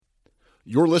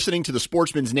You're listening to the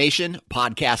Sportsman's Nation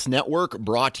Podcast Network,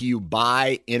 brought to you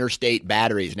by Interstate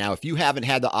Batteries. Now, if you haven't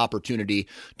had the opportunity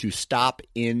to stop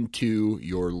into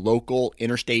your local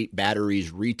Interstate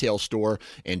Batteries retail store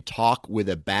and talk with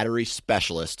a battery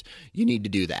specialist, you need to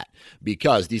do that,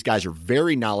 because these guys are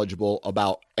very knowledgeable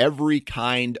about every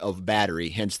kind of battery,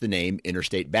 hence the name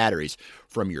Interstate Batteries.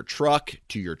 From your truck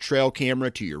to your trail camera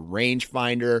to your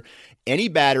rangefinder, any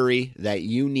battery that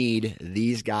you need,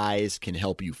 these guys can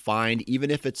help you find.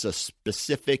 Even if it's a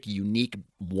specific, unique,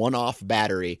 one-off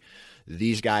battery,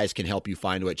 these guys can help you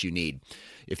find what you need.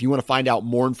 If you want to find out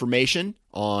more information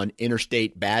on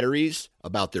Interstate Batteries,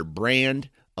 about their brand,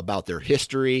 about their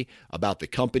history, about the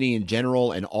company in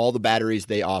general, and all the batteries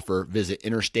they offer, visit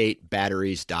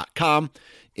interstatebatteries.com.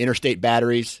 Interstate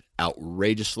Batteries,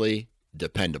 outrageously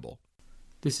dependable.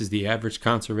 This is the Average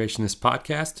Conservationist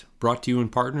Podcast, brought to you in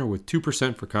partner with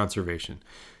 2% for Conservation.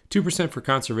 2% for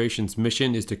Conservation's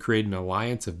mission is to create an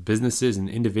alliance of businesses and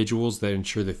individuals that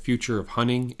ensure the future of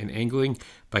hunting and angling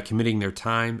by committing their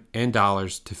time and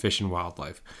dollars to fish and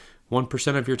wildlife.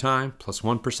 1% of your time plus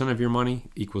 1% of your money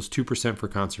equals 2% for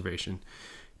conservation.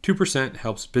 2%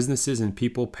 helps businesses and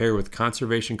people pair with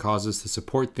conservation causes to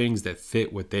support things that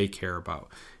fit what they care about.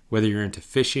 Whether you're into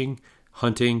fishing,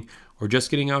 hunting, or just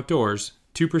getting outdoors,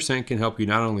 2% can help you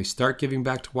not only start giving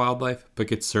back to wildlife, but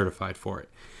get certified for it.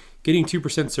 Getting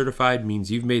 2% certified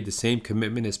means you've made the same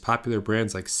commitment as popular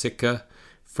brands like Sitka,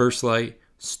 First Light,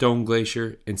 Stone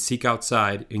Glacier, and Seek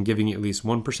Outside in giving at least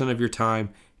 1% of your time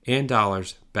and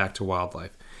dollars back to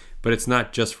wildlife. But it's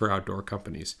not just for outdoor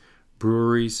companies.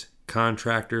 Breweries,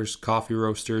 contractors, coffee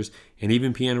roasters, and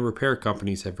even piano repair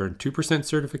companies have earned 2%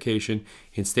 certification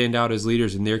and stand out as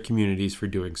leaders in their communities for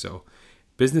doing so.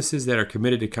 Businesses that are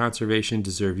committed to conservation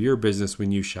deserve your business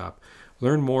when you shop.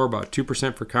 Learn more about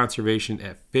 2% for Conservation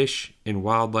at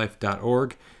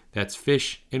fishandwildlife.org. That's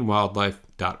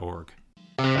fishandwildlife.org.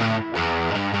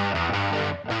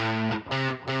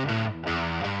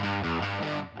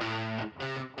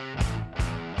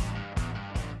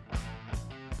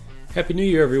 Happy New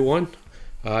Year, everyone.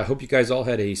 I hope you guys all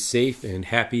had a safe and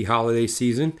happy holiday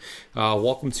season.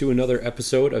 Welcome to another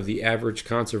episode of the Average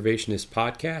Conservationist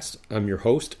Podcast. I'm your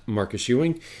host, Marcus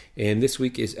Ewing, and this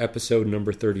week is episode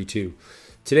number 32.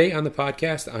 Today on the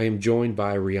podcast, I am joined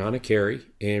by Rihana Cary,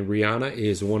 and Rihana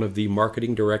is one of the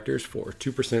marketing directors for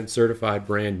 2% certified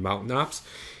brand Mountain Ops.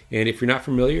 And if you're not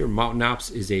familiar, Mountain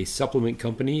Ops is a supplement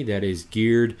company that is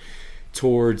geared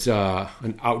towards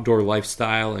an outdoor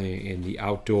lifestyle and the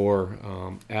outdoor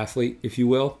athlete, if you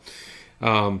will.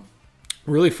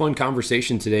 Really fun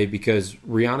conversation today because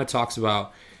Rihana talks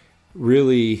about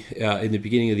really in the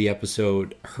beginning of the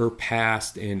episode her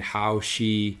past and how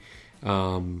she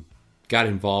got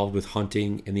involved with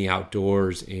hunting and the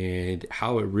outdoors, and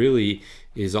how it really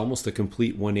is almost a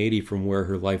complete 180 from where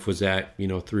her life was at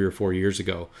 3 or 4 years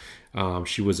ago.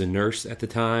 She was a nurse at the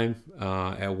time.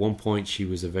 At one point, she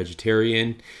was a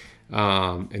vegetarian.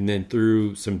 And then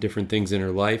through some different things in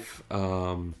her life,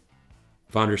 found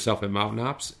herself at Mountain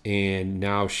Ops. And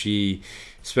now she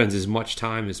spends as much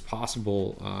time as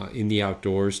possible in the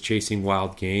outdoors, chasing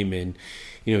wild game and,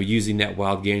 using that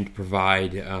wild game to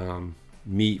provide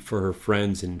meat for her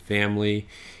friends and family.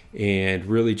 And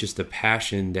really just the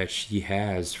passion that she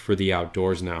has for the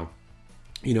outdoors now.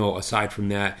 Aside from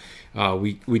that,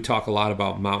 we talk a lot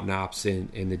about Mountain Ops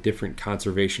and the different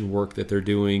conservation work that they're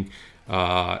doing,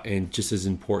 and just as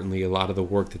importantly, a lot of the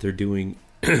work that they're doing,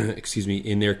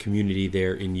 in their community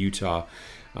there in Utah.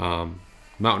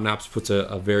 Mountain Ops puts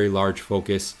a very large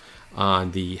focus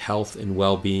on the health and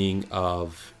well-being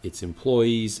of its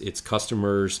employees, its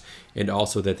customers, and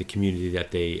also that the community that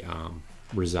they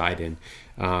reside in.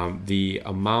 The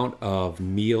amount of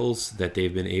meals that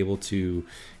they've been able to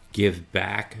give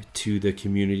back to the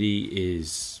community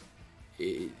is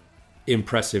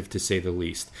impressive, to say the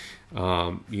least.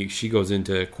 She goes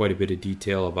into quite a bit of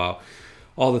detail about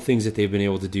all the things that they've been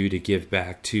able to do to give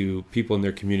back to people in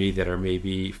their community that have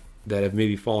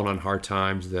maybe fallen on hard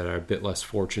times, that are a bit less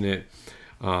fortunate.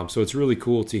 So it's really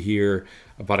cool to hear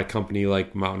about a company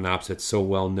like Mountain Ops that's so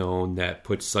well known, that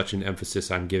puts such an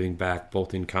emphasis on giving back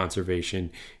both in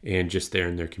conservation and just there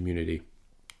in their community.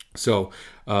 So,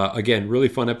 again, really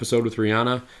fun episode with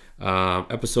Rihana,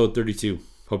 episode 32.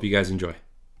 Hope you guys enjoy.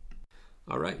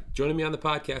 All right, joining me on the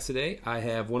podcast today, I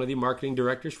have one of the marketing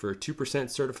directors for 2%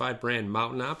 certified brand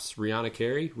Mountain Ops, Rihana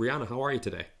Cary. Rihana, how are you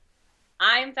today?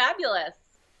 I'm fabulous.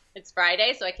 It's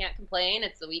Friday, so I can't complain.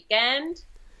 It's the weekend.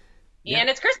 And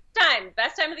it's Christmas time,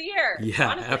 best time of the year. Yeah,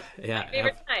 honestly, my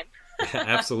favorite time.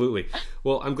 Absolutely.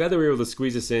 Well, I'm glad that we were able to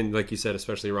squeeze this in, like you said,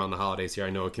 especially around the holidays here. I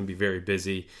know it can be very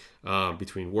busy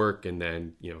between work and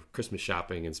then, Christmas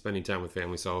shopping and spending time with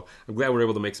family. So I'm glad we're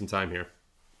able to make some time here.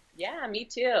 Yeah, me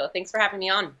too. Thanks for having me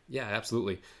on. Yeah,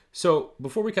 absolutely. So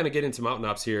before we kind of get into Mountain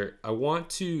Ops here, I want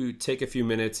to take a few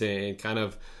minutes and kind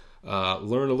of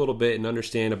learn a little bit and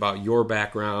understand about your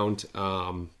background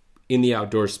in the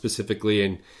outdoors specifically,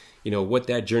 and what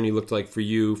that journey looked like for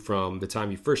you from the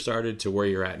time you first started to where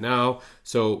you're at now.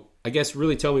 So I guess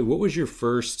really tell me, what was your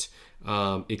first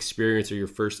experience or your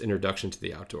first introduction to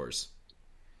the outdoors?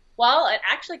 Well, it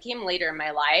actually came later in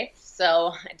my life,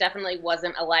 so it definitely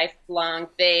wasn't a lifelong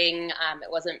thing.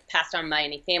 It wasn't passed on by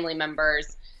any family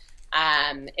members.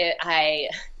 I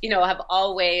have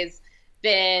always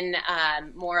been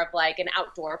more of like an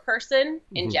outdoor person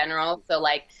in general. So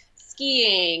like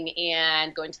skiing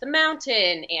and going to the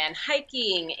mountain and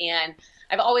hiking. And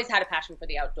I've always had a passion for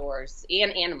the outdoors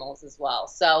and animals as well.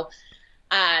 So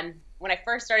when I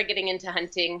first started getting into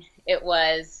hunting, it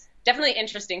was definitely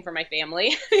interesting for my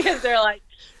family because they're like,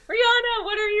 Rihana,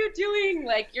 what are you doing?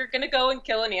 Like, you're going to go and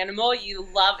kill an animal. You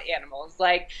love animals.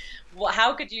 Like, well,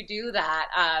 how could you do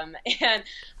that? And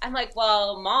I'm like,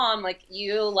 well, Mom, like,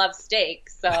 you love steak,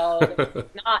 so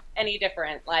it's not any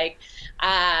different. Like,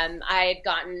 I had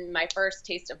gotten my first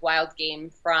taste of wild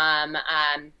game from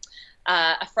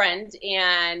a friend,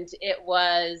 and it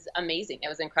was amazing. It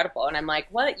was incredible. And I'm like,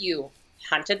 what? You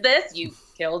hunted this? You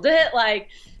killed it? Like,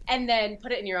 and then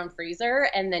put it in your own freezer,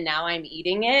 and then now I'm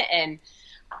eating it, and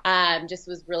just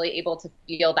was really able to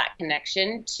feel that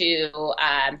connection to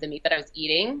the meat that I was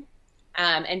eating.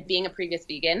 And being a previous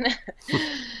vegan,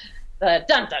 the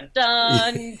dun, dun,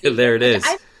 dun. There it is.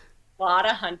 A lot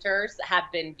of hunters have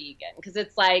been vegan because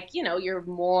it's like, you're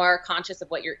more conscious of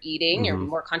what you're eating. You're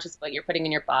more conscious of what you're putting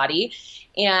in your body.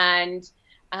 And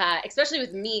especially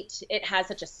with meat, it has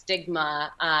such a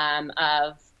stigma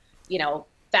of,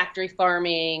 factory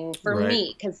farming for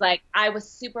meat. Because like I was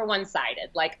super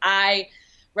one-sided. Like I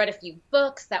read a few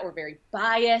books that were very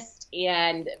biased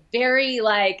and very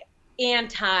like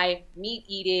anti-meat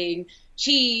eating,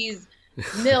 cheese,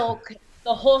 milk,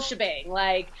 the whole shebang,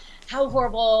 like how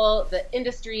horrible the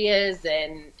industry is,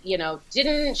 and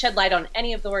didn't shed light on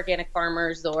any of the organic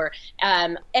farmers or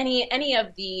any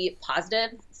of the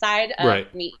positive side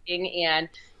of meat eating, and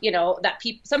that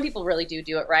some people really do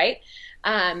it right,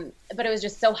 but it was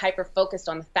just so hyper focused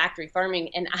on the factory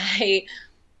farming, and I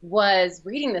was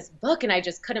reading this book and I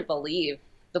just couldn't believe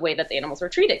the way that the animals were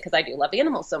treated, because I do love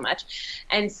animals so much.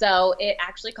 And so it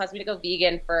actually caused me to go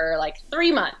vegan for like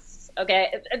 3 months.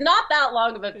 Okay. Not that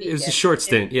long of a vegan. It was a short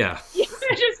stint. Yeah. Yeah, just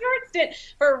a short stint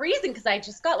for a reason, because I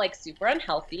just got like super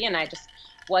unhealthy and I just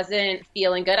wasn't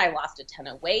feeling good. I lost a ton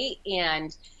of weight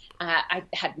and I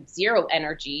had zero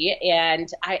energy. And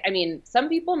I mean, some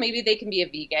people, maybe they can be a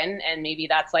vegan and maybe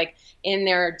that's like in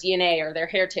their DNA or their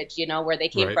heritage, where they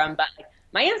came from. But like,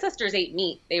 my ancestors ate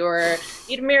meat. They were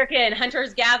Native American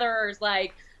hunters, gatherers.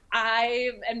 Like,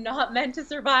 I am not meant to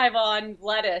survive on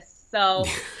lettuce. So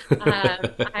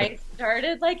I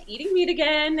started like eating meat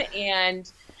again,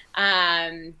 and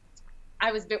I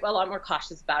was a lot more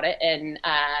cautious about it. And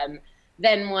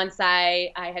then once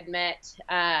I had met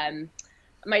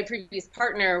my previous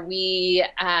partner, he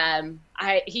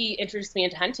introduced me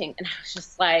into hunting, and I was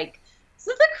just like, this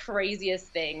is the craziest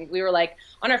thing. We were like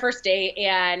on our first date,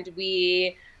 and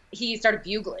he started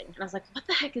bugling, and I was like, what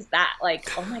the heck is that?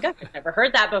 Like, oh my God, I've never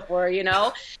heard that before,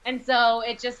 And so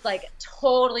it just like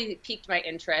totally piqued my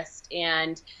interest,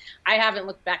 and I haven't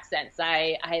looked back since.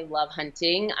 I love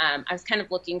hunting. I was kind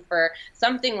of looking for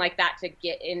something like that to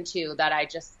get into that I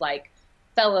just like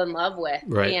fell in love with,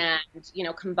 and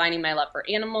combining my love for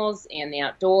animals and the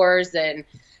outdoors and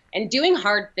doing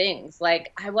hard things.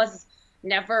 Like I was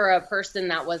never a person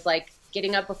that was like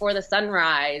getting up before the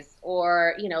sunrise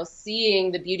or,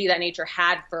 seeing the beauty that nature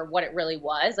had for what it really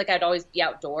was. Like I'd always be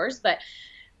outdoors, but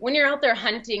when you're out there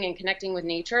hunting and connecting with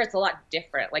nature, it's a lot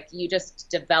different. Like you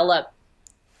just develop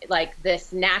like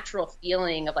this natural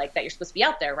feeling of like that you're supposed to be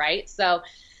out there. Right. So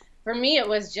for me, it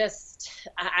was just,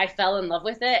 I fell in love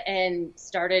with it and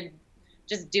started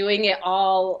just doing it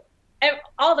all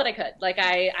that I could. Like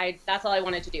I that's all I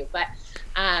wanted to do. But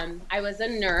I was a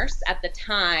nurse at the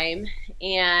time,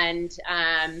 and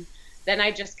then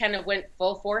I just kind of went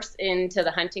full force into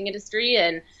the hunting industry,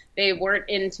 and they weren't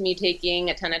into me taking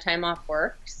a ton of time off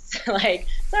work. So, like,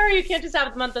 sorry, you can't just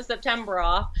have the month of September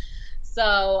off.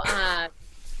 So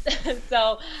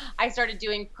so I started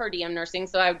doing per diem nursing.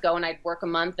 So I would go and I'd work a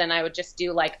month, and I would just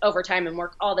do like overtime and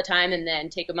work all the time, and then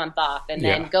take a month off, and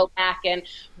then go back and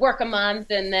work a month.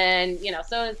 And then,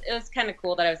 so it was kind of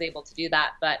cool that I was able to do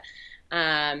that. But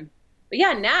But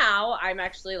yeah, now I'm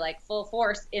actually like full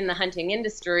force in the hunting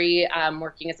industry,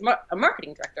 working as a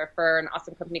marketing director for an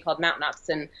awesome company called Mountain Ups.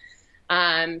 And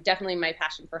definitely my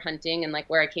passion for hunting and like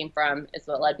where I came from is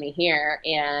what led me here.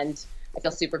 And I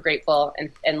feel super grateful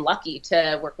and lucky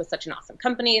to work with such an awesome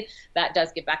company that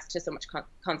does give back to so much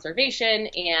conservation.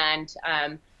 And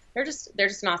they're just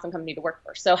an awesome company to work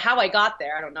for. So how I got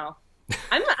there, I don't know.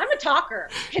 I'm a talker.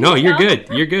 No, you're good.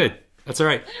 You're good. That's all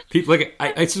right. People like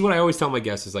this is what I always tell my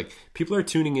guests is like people are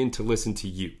tuning in to listen to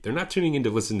you. They're not tuning in to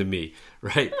listen to me,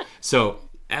 right? So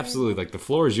absolutely, like the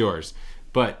floor is yours.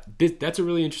 But that's a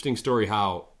really interesting story.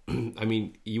 How I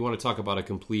mean, you want to talk about a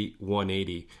complete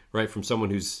 180, right? From someone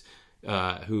who's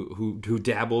who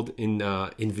dabbled in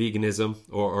veganism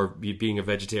or being a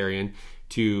vegetarian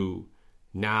to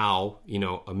now, you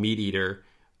know, a meat eater,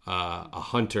 a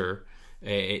hunter,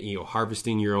 you know,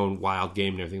 harvesting your own wild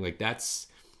game and everything. Like that's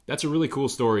a really cool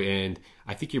story. And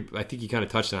I think you kind of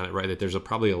touched on it, right? That there's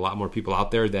probably a lot more people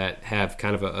out there that have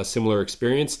kind of a similar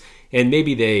experience, and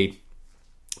maybe they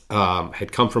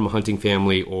had come from a hunting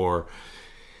family or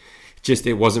just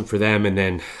it wasn't for them, and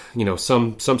then, you know,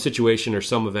 some situation or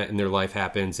some event in their life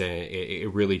happens and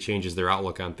it really changes their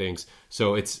outlook on things.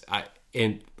 So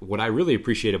and what I really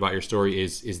appreciate about your story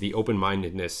is the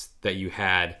open-mindedness that you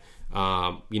had,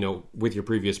 you know, with your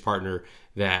previous partner,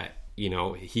 that, you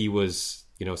know, he was,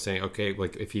 you know, saying, okay,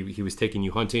 like if he was taking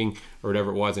you hunting or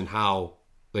whatever it was, and how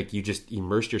like you just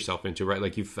immersed yourself into, right?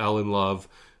 Like you fell in love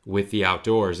with the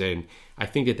outdoors. And I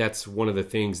think that that's one of the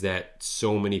things that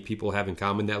so many people have in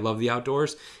common that love the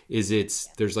outdoors is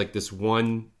there's like this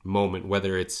one moment,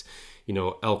 whether it's, you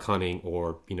know, elk hunting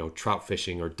or, you know, trout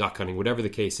fishing or duck hunting, whatever the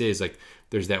case is, like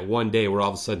there's that one day where all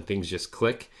of a sudden things just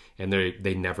click and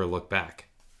they never look back.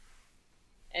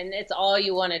 And it's all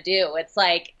you want to do. It's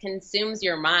like consumes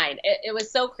your mind. It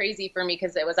was so crazy for me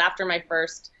because it was after my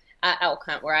first elk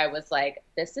hunt where I was like,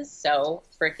 this is so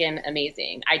freaking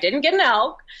amazing. I didn't get an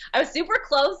elk. I was super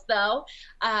close though.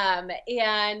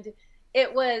 And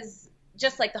it was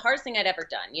just like the hardest thing I'd ever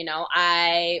done. You know,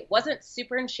 I wasn't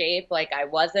super in shape. Like I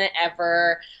wasn't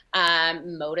ever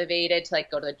motivated to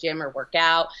like go to the gym or work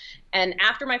out. And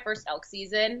after my first elk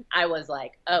season, I was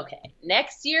like, okay,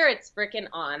 next year it's freaking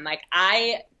on. Like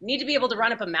I need to be able to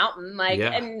run up a mountain, like,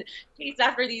 and chase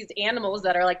after these animals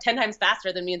that are like 10 times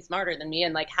faster than me and smarter than me.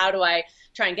 And like, how do I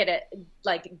try and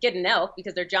get an elk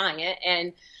because they're giant?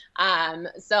 And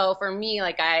so for me,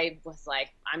 like I was like,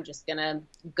 I'm just gonna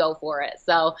go for it.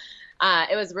 So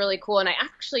it was really cool. And I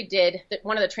actually did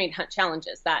one of the trained hunt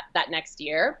challenges that next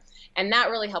year. And that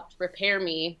really helped prepare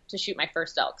me to shoot my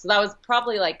first elk. So that was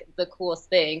probably like the coolest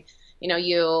thing. You know,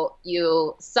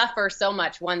 you suffer so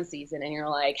much one season and you're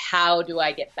like, how do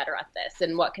I get better at this?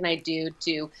 And what can I do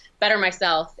to better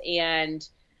myself? And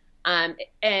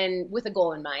with a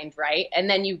goal in mind, right? And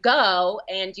then you go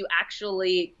and you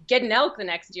actually get an elk the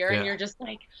next year and you're just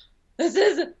like, this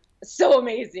is so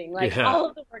amazing. Like all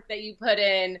of the work that you put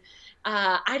in,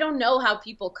 I don't know how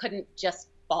people couldn't just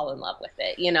fall in love with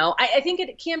it. You know, I think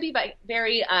it can be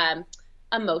very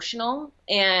emotional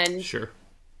and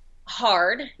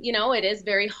hard. You know, it is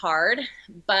very hard,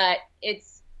 but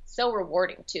it's so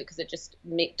rewarding too, because it just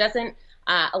doesn't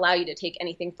allow you to take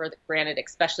anything for granted,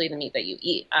 especially the meat that you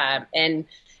eat. And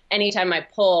anytime I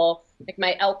pull like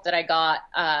my elk that I got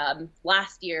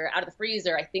last year out of the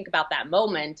freezer, I think about that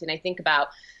moment and I think about,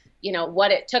 you know,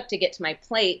 what it took to get to my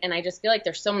plate. And I just feel like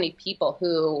there's so many people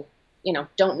who, you know,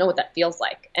 don't know what that feels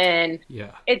like. And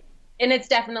it's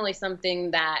definitely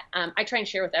something that I try and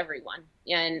share with everyone.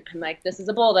 And I'm like, this is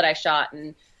a bull that I shot,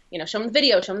 and, you know, show them the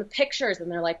video, show them the pictures.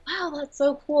 And they're like, wow, that's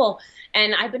so cool.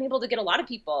 And I've been able to get a lot of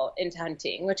people into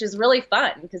hunting, which is really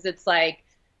fun because it's like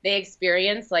they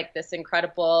experience like this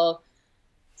incredible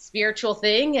spiritual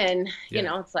thing. And, you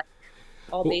know, it's like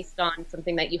all based on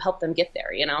something that you help them get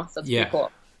there, you know, so it's pretty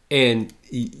cool. And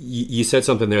you said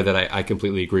something there that I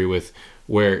completely agree with,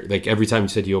 where like every time you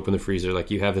said you open the freezer,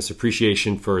 like you have this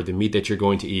appreciation for the meat that you're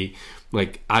going to eat.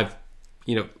 Like I've,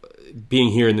 you know, being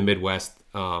here in the Midwest,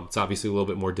 it's obviously a little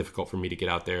bit more difficult for me to get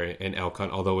out there and elk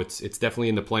hunt, although it's definitely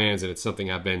in the plans and it's something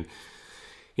I've been,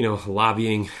 you know,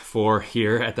 lobbying for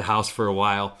here at the house for a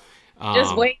while.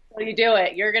 Just wait till you do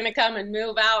it. You're going to come and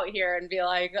move out here and be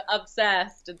like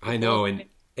obsessed. I know. And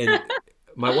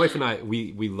my wife and I,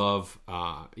 we love,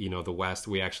 you know, the West.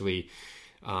 We actually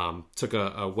took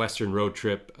a Western road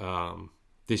trip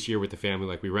this year with the family.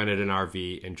 Like we rented an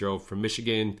RV and drove from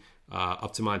Michigan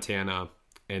up to Montana,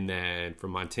 and then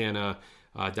from Montana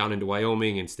down into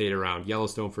Wyoming, and stayed around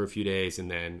Yellowstone for a few days. And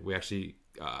then we actually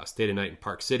stayed a night in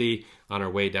Park City on our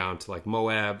way down to like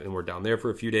Moab, and we're down there for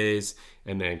a few days,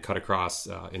 and then cut across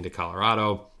into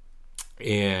Colorado.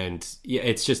 And yeah,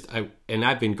 it's just,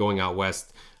 I've been going out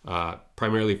west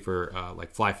primarily for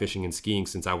like fly fishing and skiing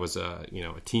since I was a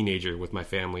teenager with my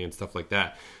family and stuff like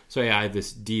that. So yeah, I have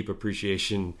this deep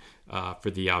appreciation for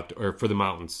the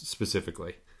mountains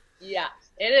specifically. Yeah,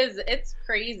 it is. It's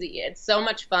crazy. It's so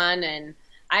much fun. And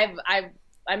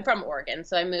I'm from Oregon,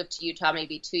 so I moved to Utah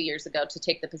maybe 2 years ago to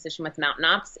take the position with Mountain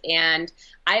Ops. And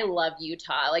I love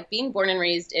Utah. Like being born and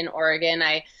raised in Oregon,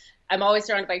 I'm always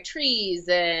surrounded by trees,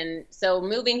 and so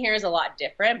moving here is a lot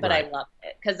different, but right. I love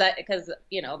it because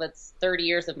that's 30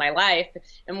 years of my life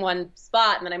in one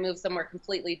spot, and then I moved somewhere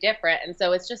completely different, and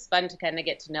so it's just fun to kind of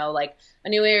get to know like a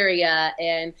new area,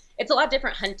 and it's a lot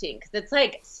different hunting because it's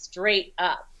like straight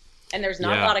up, and there's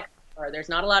not a lot of cover, there's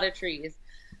not a lot of trees,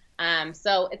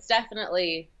 so it's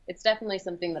definitely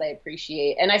something that I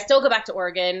appreciate, and I still go back to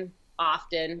Oregon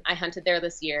often. I hunted there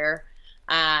this year.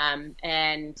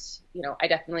 And, I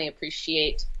definitely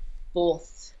appreciate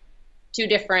both two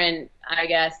different, I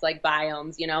guess, like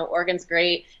biomes, Oregon's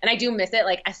great. And I do miss it.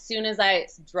 Like as soon as I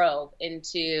drove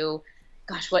into,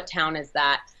 gosh, what town is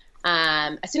that?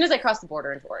 As soon as I crossed the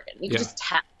border into Oregon, you can just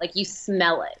tap, like you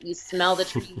smell it. You smell the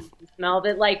trees, you smell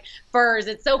the like firs.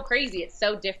 It's so crazy. It's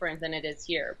so different than it is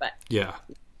here. But yeah,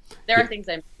 there are things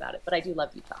I miss about it, but I do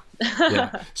love Utah.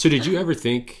 Yeah. So did you ever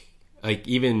think like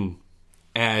even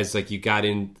as like you got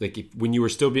in, like when you were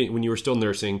still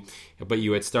nursing, but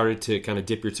you had started to kind of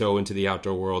dip your toe into the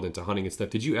outdoor world, into hunting and stuff,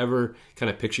 did you ever kind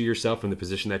of picture yourself in the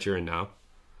position that you're in now?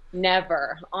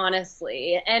 Never,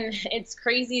 honestly. And it's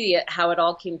crazy how it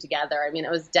all came together. I mean,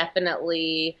 it was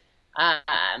definitely,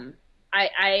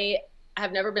 I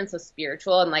have never been so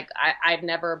spiritual, and like I've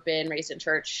never been raised in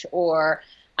church or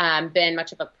been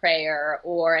much of a prayer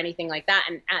or anything like that.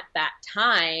 And at that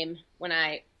time when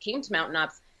I came to Mountain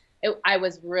Ops, I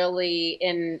was really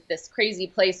in this crazy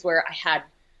place where I had,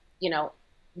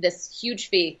 this huge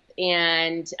faith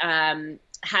and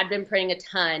had been praying a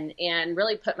ton and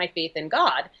really put my faith in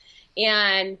God.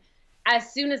 And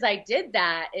as soon as I did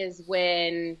that is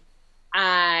when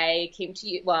I came to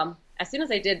you. Well, as soon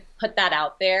as I did put that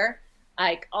out there,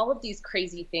 like all of these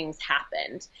crazy things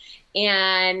happened.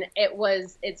 And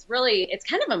it's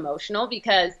kind of emotional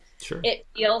because it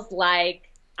feels like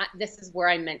this is where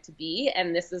I'm meant to be,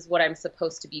 and this is what I'm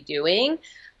supposed to be doing.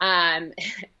 I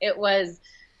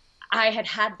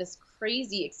had this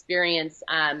crazy experience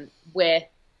with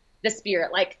the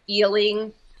Spirit, like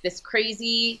feeling this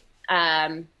crazy,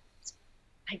 I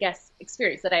guess,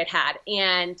 experience that I had.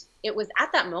 And it was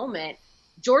at that moment,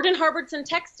 Jordan Harbertson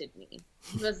texted me.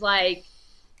 He was like,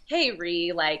 hey,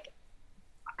 Ree, like,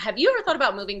 have you ever thought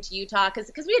about moving to Utah?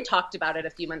 Because we had talked about it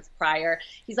a few months prior.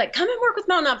 He's like, come and work with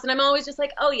Mountain Ops. And I'm always just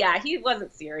like, oh, yeah, he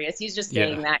wasn't serious. He's just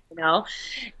saying that,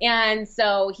 And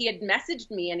so he had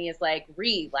messaged me and he is like,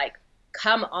 Ree, like,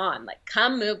 come on, like,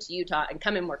 come move to Utah and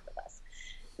come and work with us.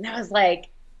 And I was like,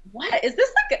 what? Is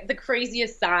this like the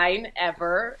craziest sign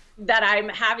ever that I'm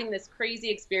having this crazy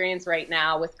experience right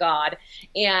now with God?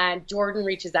 And Jordan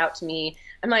reaches out to me.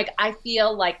 I'm like, I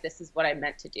feel like this is what I'm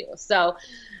meant to do. So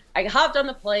I hopped on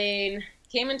the plane,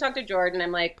 came and talked to Jordan.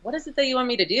 I'm like, what is it that you want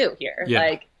me to do here? Yeah.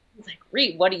 Like, he's like,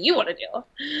 Ree, what do you want to do?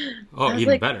 Oh,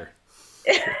 even better.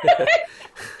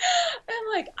 I'm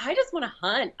like, I just want to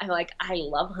hunt. I'm like, I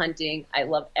love hunting. I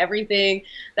love everything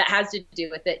that has to do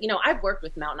with it. I've worked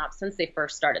with Mountain Ops since they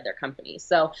first started their company.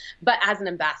 So, but as an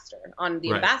ambassador on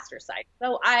the ambassador side.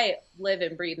 So I live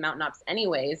and breathe Mountain Ops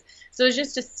anyways. So it's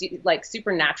just a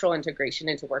supernatural integration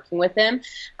into working with him.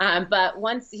 But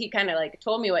once he kind of like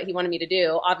told me what he wanted me to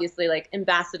do, obviously like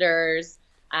ambassadors,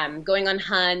 going on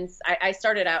hunts. I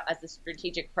started out as a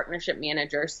strategic partnership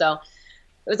manager. So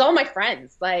it was all my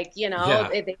friends, like,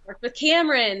 they worked with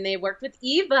Cameron, they worked with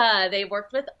Eva, they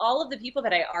worked with all of the people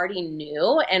that I already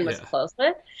knew and was close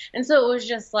with. And so it was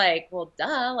just like, well,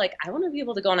 duh, like, I want to be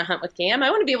able to go on a hunt with Cam.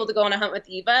 I want to be able to go on a hunt with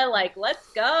Eva. Like, let's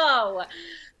go.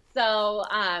 So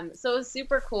it was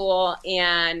super cool.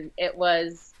 And it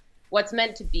was what's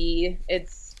meant to be.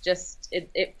 It's just,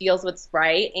 it feels what's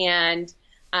right. And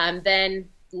then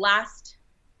this past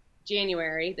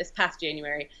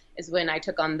January, is when I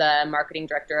took on the marketing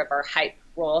director of our hype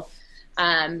role.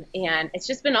 And it's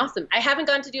just been awesome. I haven't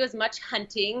gotten to do as much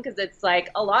hunting because it's like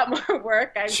a lot more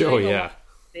work. I'm doing a lot of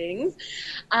things.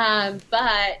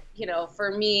 But,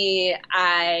 for me,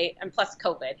 and plus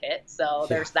COVID hit. So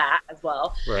there's that as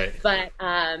well. Right. But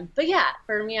yeah,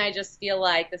 for me, I just feel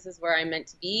like this is where I'm meant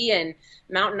to be. And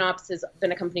Mountain Ops has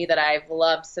been a company that I've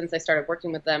loved since I started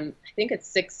working with them. I think it's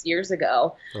 6 years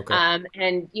ago. Okay.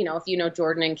 And, if you know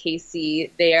Jordan and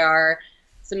Casey, they are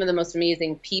some of the most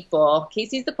amazing people.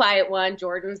 Casey's the quiet one.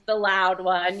 Jordan's the loud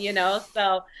one,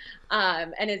 so,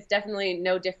 and it's definitely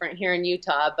no different here in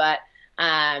Utah, but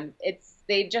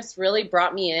They just really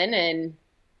brought me in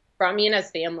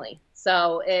as family.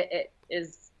 So it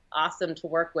is awesome to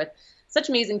work with such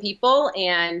amazing people,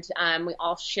 and we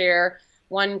all share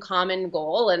one common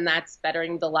goal, and that's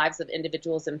bettering the lives of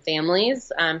individuals and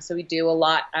families. So we do a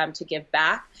lot to give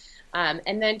back,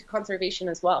 and then to conservation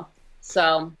as well.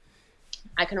 So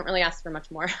I couldn't really ask for much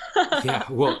more. Yeah,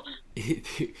 well,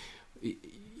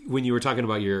 when you were talking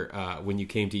about your when you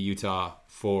came to Utah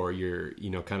for your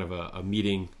kind of a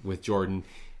meeting with Jordan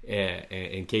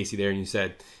and Casey there, and you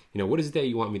said, what is it that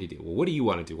you want me to do? Well, what do you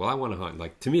want to do? Well, I want to hunt.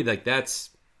 Like, to me, like that's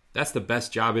the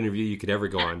best job interview you could ever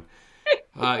go on.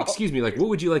 Excuse me, like, what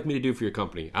would you like me to do for your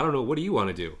company? I don't know. What do you want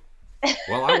to do?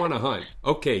 Well, I want to hunt.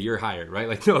 Okay, you're hired, right?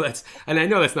 Like, no, and I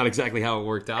know that's not exactly how it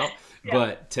worked out, yeah.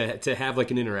 But to have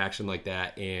like an interaction like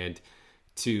that, and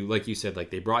to, like you said, like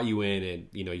they brought you in, and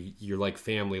you're like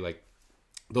family, like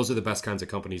those are the best kinds of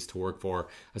companies to work for,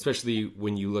 especially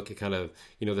when you look at kind of,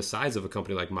 the size of a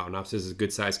company like Mountain Ops. This is a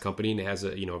good sized company, and it has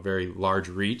a very large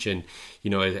reach, and,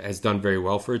 it has done very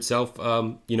well for itself,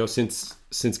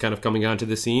 since kind of coming onto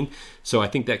the scene. So I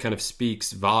think that kind of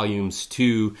speaks volumes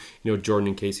to, Jordan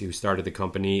and Casey, who started the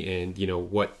company, and,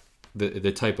 what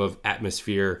the type of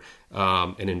atmosphere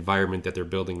and environment that they're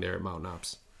building there at Mountain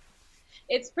Ops.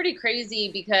 It's pretty crazy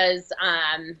because,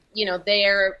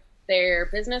 their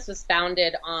business was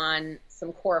founded on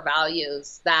some core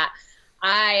values that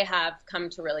I have come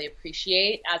to really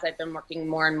appreciate as I've been working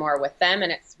more and more with them.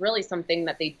 And it's really something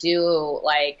that they do,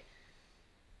 like,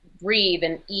 breathe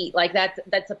and eat. Like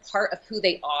that's a part of who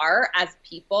they are as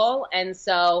people. And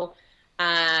so,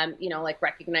 like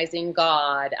recognizing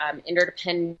God,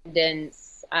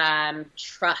 interdependence,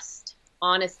 trust,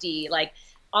 honesty, like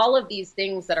all of these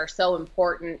things that are so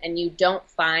important and you don't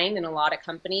find in a lot of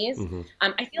companies. Mm-hmm.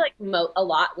 I feel like a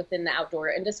lot within the outdoor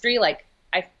industry, like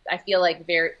I feel like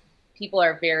people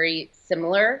are very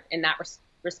similar in that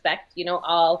respect. We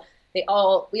all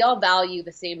value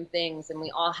the same things, and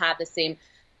we all have the same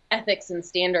ethics and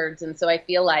standards. And so I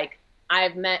feel like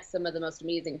I've met some of the most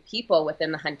amazing people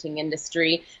within the hunting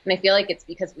industry, and I feel like it's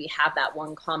because we have that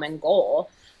one common goal.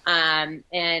 And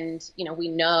we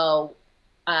know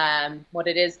what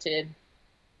it is to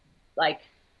like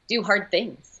do hard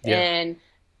things, yeah.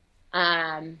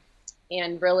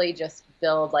 and really just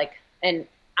build and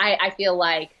I feel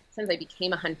like since I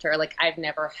became a hunter, like I've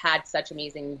never had such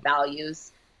amazing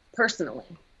values personally,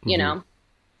 mm-hmm.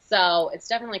 So it's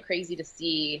definitely crazy to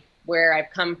see where I've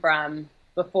come from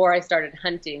before I started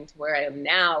hunting to where I am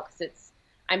now, because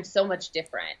I'm so much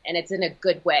different, and it's in a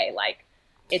good way. Like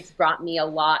it's brought me a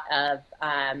lot of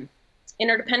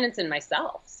interdependence in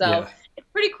myself. So yeah. It's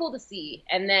pretty cool to see.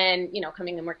 And then,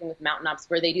 coming and working with Mountain Ops,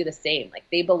 where they do the same. Like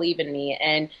they believe in me,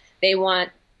 and they want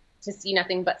to see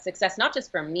nothing but success, not just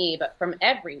from me, but from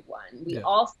everyone. We yeah.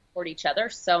 all support each other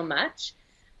so much.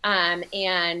 And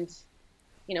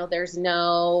there's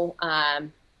no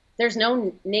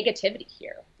negativity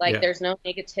here. Like yeah. There's no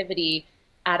negativity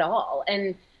at all.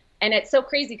 And it's so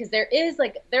crazy because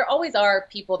there always are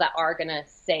people that are going to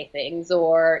say things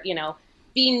or,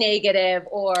 be negative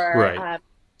or right.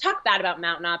 Talk bad about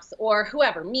Mountain Ops or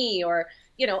whoever, me or,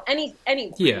 any.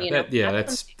 Yeah.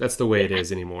 That's the way it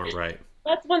is anymore. Right.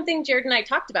 That's one thing Jared and I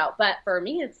talked about. But for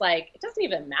me, it's like, it doesn't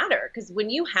even matter, because when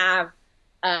you have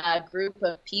a group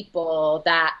of people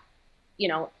that,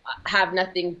 have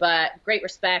nothing but great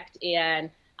respect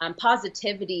and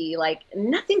positivity, like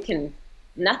nothing can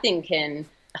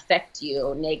affect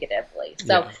you negatively.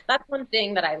 So yeah. That's one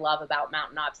thing that I love about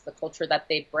Mountain Ops, the culture that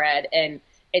they've bred, and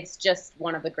it's just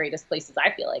one of the greatest places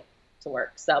I feel like to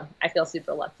work. So I feel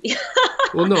super lucky.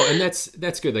 Well, no, and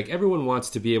that's good. Like everyone wants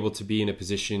to be able to be in a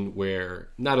position where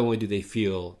not only do they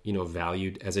feel,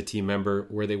 valued as a team member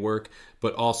where they work,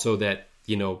 but also that,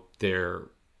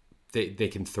 they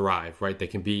can thrive, right? They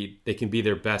can be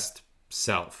their best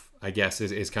self, I guess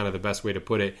is kind of the best way to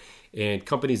put it. And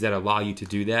companies that allow you to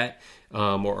do that,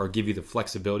 or give you the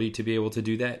flexibility to be able to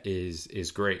do that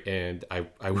is great. And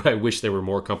I wish there were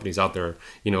more companies out there,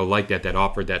 like that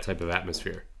offered that type of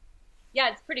atmosphere. Yeah,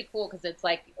 it's pretty cool because it's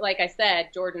like I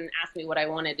said, Jordan asked me what I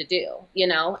wanted to do,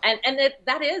 and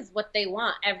that is what they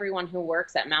want. Everyone who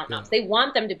works at Mountain Ops, they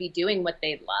want them to be doing what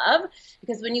they love,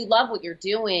 because when you love what you're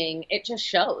doing, it just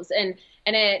shows. And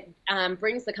it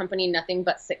brings the company nothing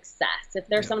but success. If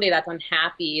there's somebody that's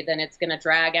unhappy, then it's going to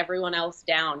drag everyone else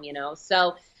down,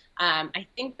 So I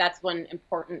think that's one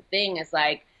important thing is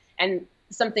and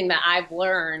something that I've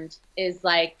learned is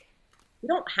we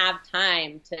don't have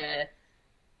time to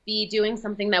be doing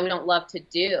something that we don't love to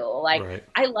do. Right.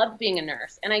 I loved being a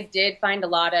nurse, and I did find a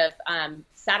lot of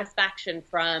satisfaction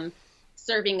from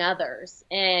serving others,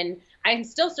 and I'm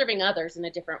still serving others in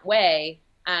a different way.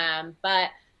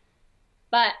 But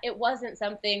it wasn't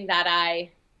something that I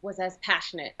was as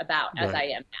passionate about as I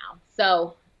am now.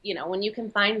 So, when you can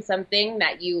find something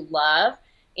that you love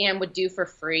and would do for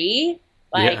free,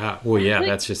 like,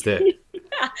 that's just it.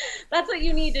 Yeah, that's what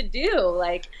you need to do.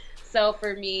 Like, so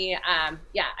for me,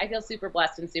 I feel super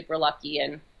blessed and super lucky.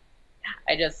 And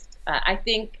I just, I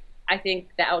think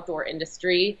the outdoor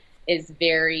industry is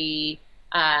very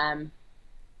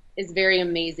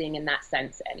amazing in that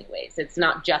sense anyways. It's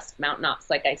not just Mountain Ops.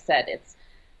 Like I said, it's,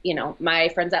 my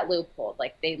friends at Leupold,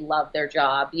 like, they love their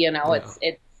job, it's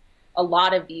a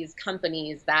lot of these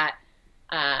companies that,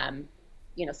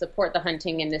 support the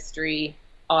hunting industry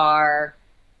are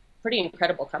pretty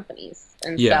incredible companies.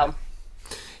 And and you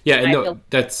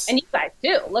guys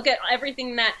too. Look at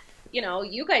everything that,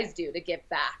 you guys do to give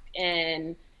back.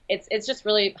 And it's just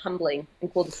really humbling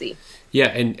and cool to see. Yeah.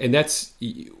 And that's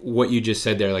what you just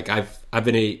said there. Like, I've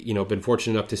been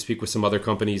fortunate enough to speak with some other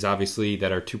companies, obviously,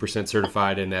 that are 2%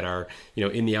 certified and that are,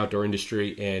 in the outdoor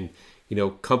industry, and,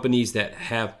 companies that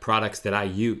have products that I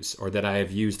use or that I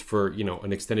have used for,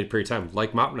 an extended period of time,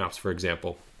 like Mountain Ops, for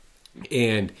example.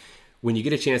 And when you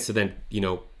get a chance to then,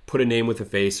 put a name with a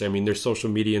face, I mean, there's social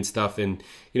media and stuff, and,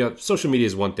 social media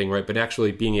is one thing, right? But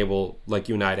actually being able, like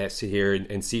you and I, to sit here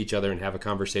and see each other and have a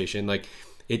conversation, like,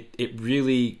 it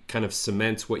really kind of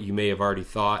cements what you may have already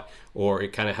thought, or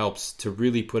it kind of helps to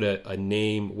really put a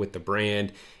name with the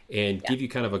brand and give you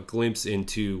kind of a glimpse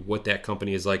into what that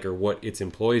company is like or what its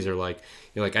employees are like.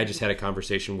 Like, I just had a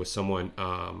conversation with someone,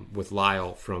 with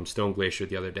Lyle from Stone Glacier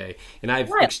the other day, and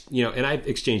I've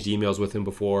exchanged emails with him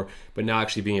before, but now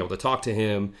actually being able to talk to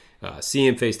him, see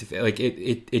him face to face, like,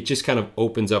 it just kind of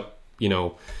opens up,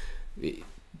 the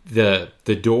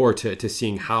door to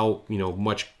seeing how,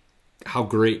 how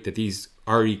great that these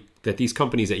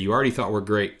companies that you already thought were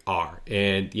great are.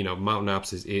 And, Mountain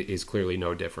Ops is clearly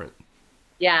no different.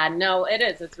 Yeah, no, it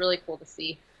is. It's really cool to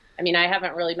see. I mean, I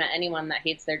haven't really met anyone that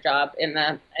hates their job in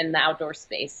the outdoor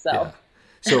space. So,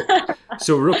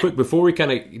 so real quick, before we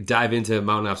kind of dive into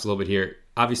Mountain Ops a little bit here,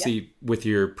 obviously with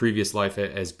your previous life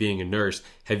as being a nurse,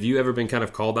 have you ever been kind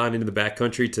of called on into the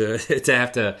backcountry to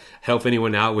have to help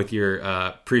anyone out with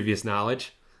your previous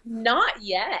knowledge? Not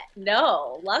yet.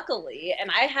 No, luckily. And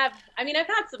I've had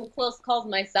some close calls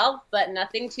myself, but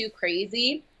nothing too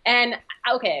crazy. And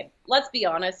okay, let's be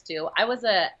honest too. I was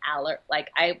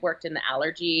I worked in the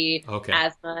allergy,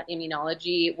 asthma,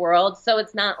 immunology world. So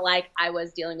it's not like I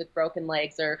was dealing with broken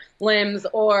legs or limbs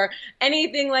or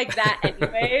anything like that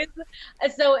anyways.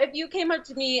 So if you came up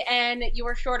to me and you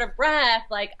were short of breath,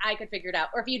 like, I could figure it out.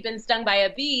 Or if you'd been stung by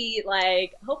a bee,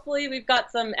 like, hopefully we've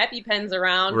got some EpiPens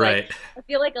around. Right. Like, I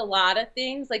feel like a lot of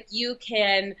things, like, you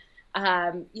can,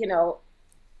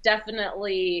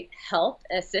 definitely help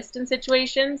assist in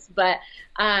situations, but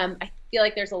I feel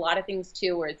like there's a lot of things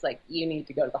too where it's like, you need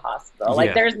to go to the hospital.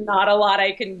 Like, there's not a lot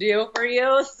I can do for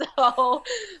you, so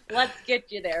let's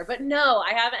get you there. But no,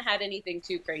 I haven't had anything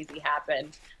too crazy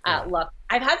happen. Look,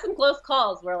 I've had some close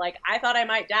calls where, like, I thought I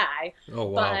might die. Oh,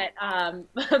 wow.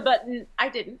 But I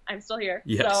didn't. I'm still here.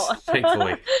 Yes, so.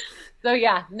 thankfully. So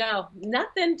yeah, no,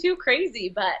 nothing too crazy,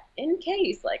 but in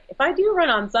case, like, if I do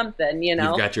run on something, you've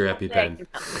got your EpiPen.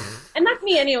 And that's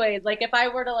me anyways. Like, if I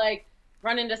were to, like,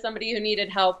 run into somebody who needed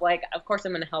help, like, of course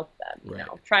I'm going to help them,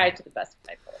 try to the best of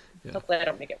my ability. Yeah. Hopefully I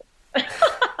don't make it.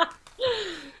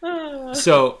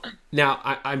 So now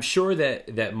I'm sure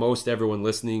that most everyone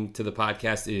listening to the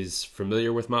podcast is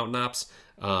familiar with Mountain Ops.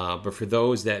 But for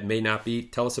those that may not be,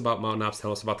 tell us about Mountain Ops,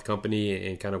 tell us about the company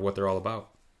and kind of what they're all about.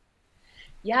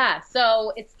 Yeah,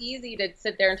 so it's easy to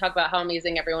sit there and talk about how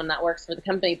amazing everyone that works for the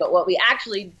company, but what we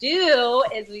actually do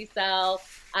is we sell,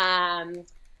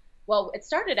 it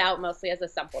started out mostly as a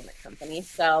supplement company,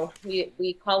 so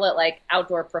we call it like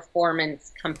outdoor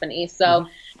performance company. So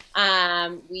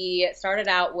we started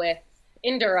out with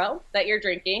Enduro that you're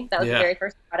drinking. That was the very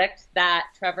first product that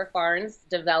Trevor Farnes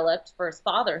developed for his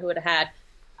father, who had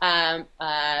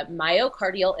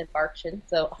myocardial infarction,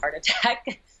 so a heart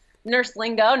attack. Nurse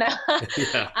lingo. No, he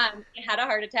had a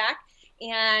heart attack,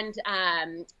 and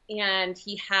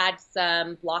he had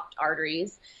some blocked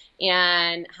arteries,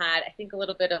 and had, I think, a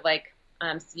little bit of like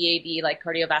CAD, like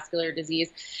cardiovascular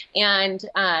disease, and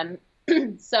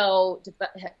so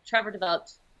Trevor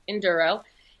developed Enduro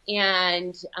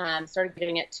and started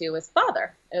giving it to his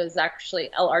father. It was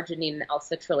actually L-arginine and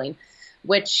L-citrulline,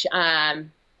 which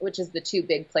is the two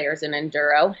big players in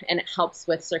Enduro, and it helps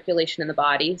with circulation in the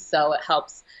body. So it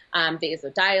helps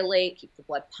vasodilate, keep the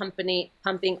blood pumping,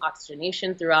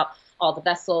 oxygenation throughout all the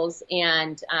vessels.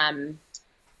 And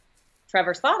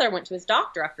Trevor's father went to his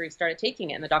doctor after he started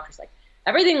taking it, and the doctor's like,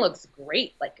 everything looks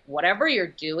great. Like whatever you're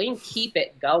doing, keep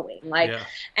it going. Like,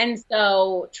 and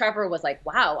so Trevor was like,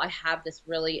 wow, I have this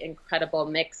really incredible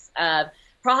mix of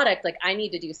product. Like I need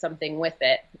to do something with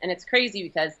it. And it's crazy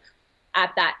because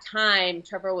at that time,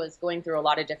 Trevor was going through a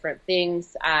lot of different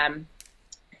things.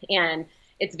 And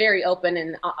it's very open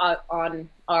and on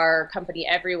our company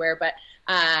everywhere, but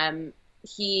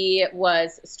he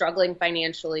was struggling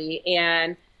financially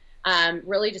and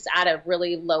really just at a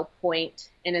really low point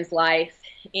in his life.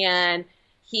 And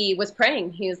he was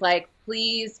praying. He was like,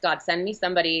 please, God, send me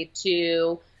somebody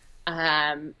to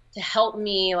help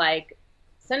me, like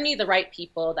send me the right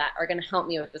people that are going to help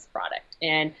me with this product.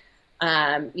 And,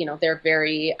 they're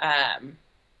very,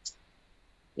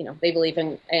 they believe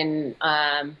in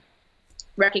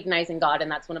recognizing God, and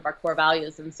that's one of our core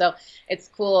values. And so it's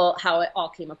cool how it all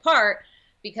came apart,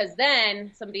 because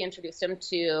then somebody introduced him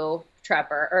to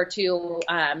Trevor or to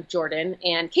Jordan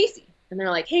and Casey. And they're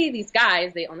like, hey, these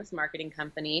guys, they own this marketing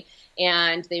company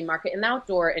and they market in the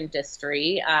outdoor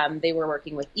industry. They were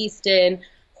working with Easton,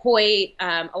 Hoyt,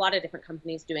 a lot of different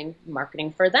companies doing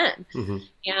marketing for them. Mm-hmm.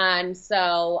 And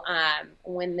so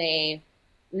when they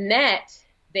met,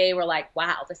 they were like,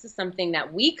 wow, this is something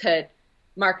that we could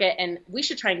market and we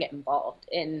should try and get involved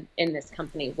in this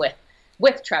company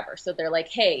with Trevor. So they're like,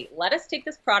 hey, let us take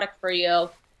this product for you.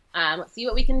 Let's see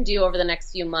what we can do over the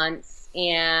next few months.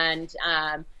 And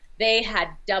they had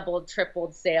doubled,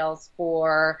 tripled sales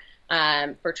for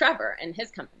Trevor and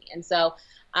his company. And so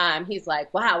he's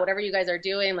like, wow, whatever you guys are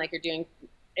doing, like you're doing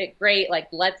it great. Like,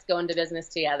 let's go into business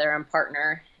together and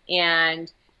partner.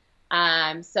 And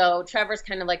so Trevor's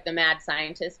kind of like the mad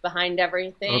scientist behind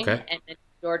everything. Okay. And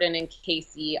Jordan and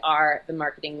Casey are the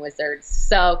marketing wizards.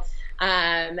 So,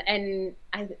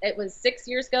 it was 6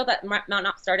 years ago that Mountain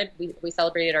Ops started. We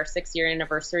celebrated our 6-year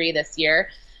anniversary this year.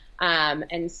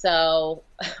 And so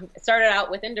it started out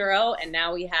with Enduro, and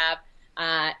now we have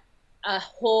a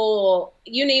whole,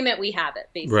 you name it, we have it,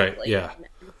 basically. Right, yeah.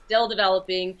 Still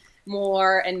developing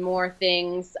more and more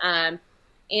things. And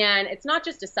it's not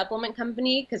just a supplement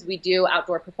company, because we do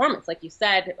outdoor performance. Like you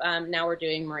said, now we're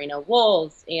doing merino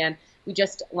wools, and we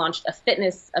just launched a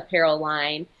fitness apparel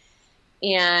line.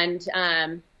 And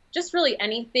just really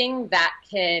anything that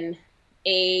can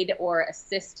aid or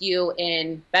assist you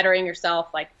in bettering yourself,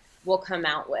 like we'll come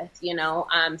out with,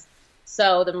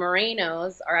 So the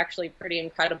merinos are actually pretty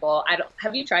incredible.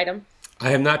 Have you tried them? I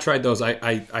have not tried those.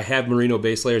 I have merino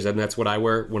base layers, and that's what I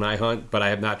wear when I hunt, but I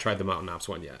have not tried the Mountain Ops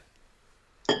one yet.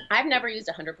 I've never used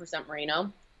 100%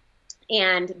 merino.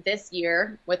 And this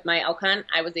year with my elk hunt,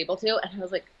 I was able to, and I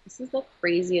was like, this is the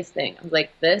craziest thing. I was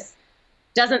like, this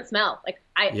doesn't smell. Like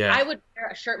I would wear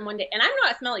a shirt in one day, and I'm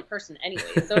not a smelly person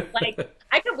anyway. So it's like,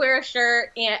 I could wear a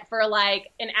shirt for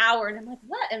like an hour, and I'm like,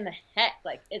 what in the heck?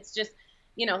 Like, it's just,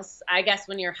 I guess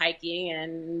when you're hiking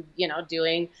and,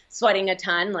 sweating a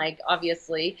ton, like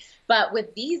obviously, but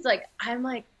with these, like, I'm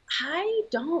like, I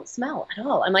don't smell at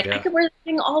all. I'm like, I could wear this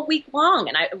thing all week long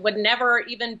and I would never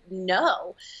even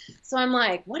know. So I'm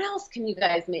like, what else can you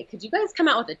guys make? Could you guys come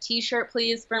out with a t-shirt,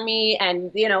 please, for me? And,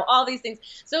 all these things.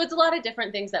 So it's a lot of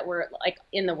different things that we're like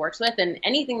in the works with, and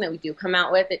anything that we do come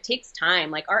out with, it takes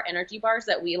time. Like our energy bars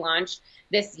that we launched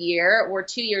this year were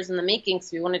 2 years in the making.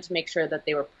 So we wanted to make sure that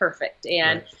they were perfect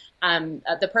and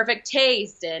the perfect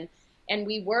taste. And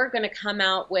we were going to come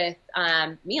out with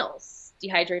meals.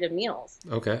 Dehydrated meals.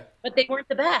 Okay. But they weren't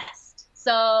the best.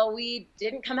 So we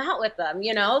didn't come out with them,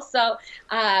 So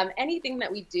anything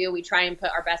that we do, we try and put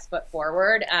our best foot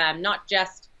forward, not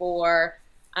just for,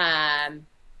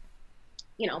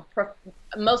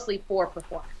 mostly for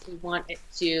performance. We want it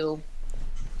to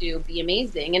be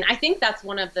amazing. And I think that's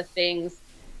one of the things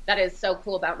that is so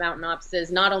cool about Mountain Ops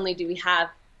is not only do we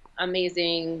have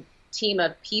amazing team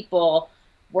of people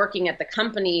working at the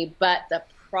company, but the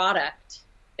product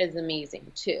is amazing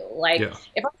too. Like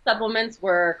if our supplements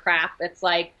were crap, it's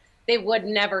like they would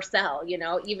never sell,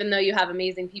 even though you have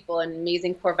amazing people and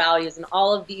amazing core values and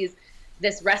all of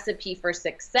this recipe for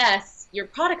success, your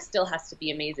product still has to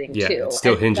be amazing too. It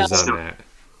still hinges on that.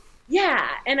 Yeah.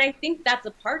 And I think that's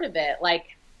a part of it.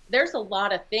 Like there's a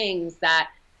lot of things that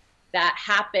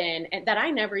happen and that I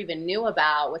never even knew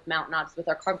about with Mountain Ops, with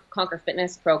our Conquer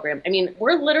Fitness program. I mean,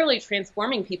 we're literally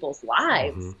transforming people's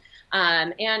lives. Mm-hmm.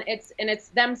 And it's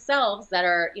themselves that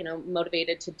are,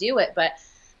 motivated to do it. But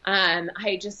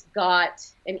I just got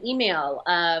an email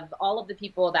of all of the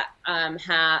people that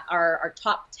are our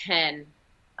top 10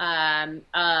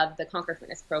 of the Conquer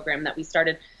Fitness program that we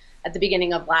started at the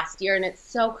beginning of last year. And it's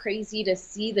so crazy to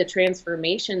see the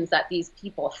transformations that these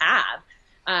people have.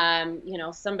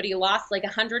 Somebody lost like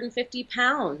 150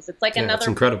 pounds. It's like another. That's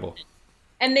incredible.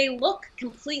 and they look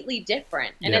completely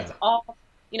different. And it's all,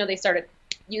 they started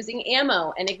using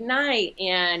Ammo and Ignite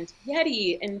and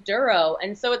Yeti and Duro.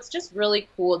 And so it's just really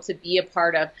cool to be a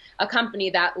part of a company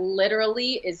that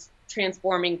literally is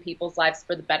transforming people's lives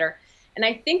for the better. And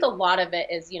I think a lot of it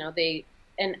is,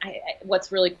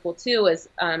 what's really cool too is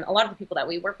a lot of the people that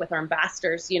we work with are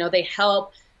ambassadors. They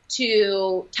help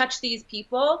to touch these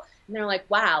people. And they're like,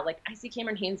 wow, like I see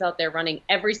Cameron Haynes out there running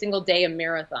every single day a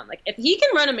marathon. Like if he can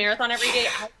run a marathon every day,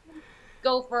 I can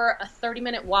go for a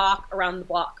 30-minute walk around the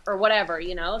block or whatever,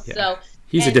 Yeah. So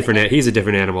he's a different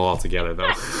animal altogether,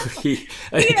 though.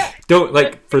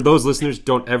 For those listeners,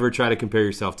 don't ever try to compare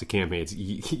yourself to Cam Haynes.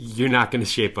 You're not going to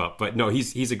shape up. But no,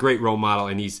 he's a great role model,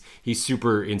 and he's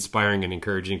super inspiring and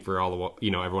encouraging for all of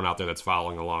everyone out there that's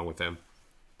following along with him.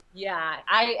 Yeah,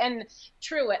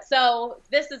 true. So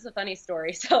this is a funny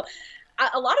story. So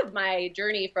a lot of my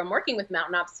journey from working with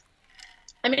Mountain Ops,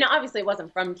 I mean, obviously it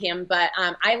wasn't from Cam, but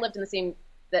I lived in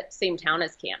the same town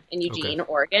as Cam in Eugene,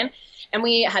 Oregon. And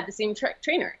we had the same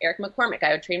trainer, Eric McCormick.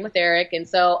 I would train with Eric. And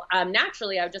so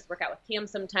naturally I would just work out with Cam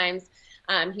sometimes.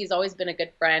 He's always been a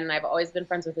good friend. I've always been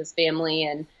friends with his family.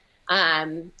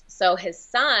 And so his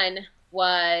son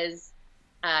was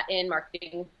in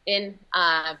marketing in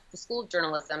the School of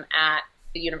Journalism at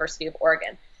the University of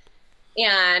Oregon.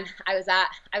 And I was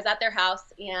at their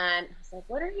house, and I was like,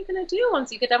 what are you going to do once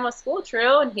you get done with school,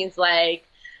 True? And he's like,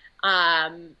 I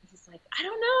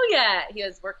don't know yet. He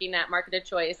was working at Marketed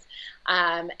Choice.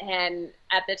 And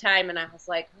at the time, and I was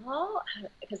like, well,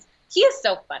 because he is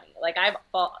so funny. Like I've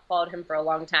followed him for a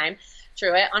long time.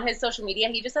 Truett on his social media,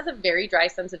 he just has a very dry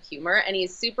sense of humor, and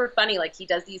he's super funny. Like he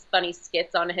does these funny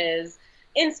skits on his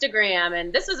Instagram,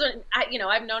 and this was when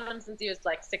I've known him since he was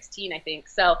like 16, I think.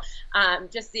 So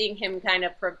just seeing him kind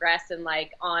of progress and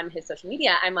like on his social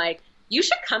media, I'm like, you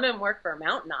should come and work for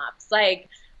Mountain Ops. Like,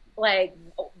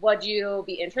 would you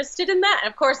be interested in that?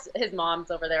 And of course, his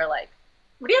mom's over there like,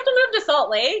 what do you have to move to Salt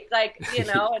Lake? Like,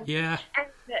 and, yeah.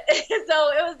 And so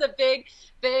it was a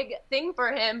big thing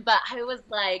for him. But I was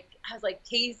like,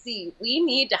 Casey, we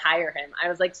need to hire him. I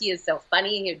was like, he is so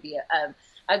funny. He would be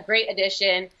a great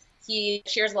addition. He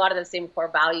shares a lot of the same core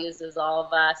values as all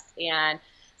of us. And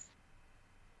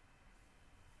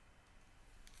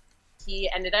he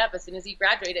ended up, as soon as he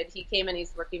graduated, he came and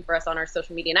he's working for us on our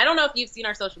social media. And I don't know if you've seen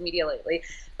our social media lately,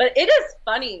 but it is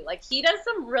funny. Like he does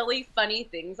some really funny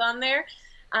things on there.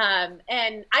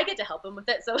 And I get to help him with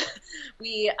it. So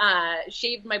we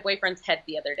shaved my boyfriend's head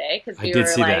the other day because we were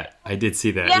like, I did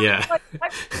see that. Yeah.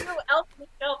 Like,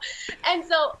 and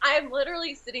so I'm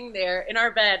literally sitting there in our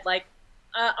bed, like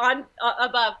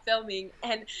above filming,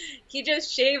 and he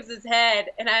just shaves his head,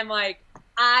 and I'm like,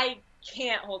 I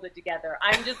can't hold it together.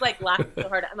 I'm just like laughing so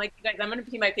hard. I'm like, you guys, I'm gonna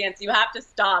pee my pants. You have to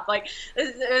stop. Like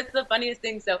it's the funniest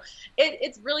thing. So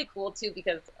it's really cool too,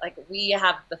 because like we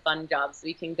have the fun jobs.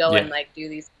 We can go and like do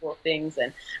these cool things.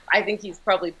 And I think he's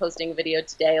probably posting a video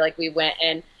today. Like we went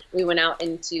out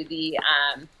into the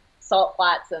salt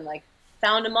flats and like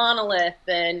found a monolith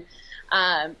and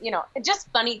just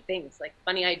funny things, like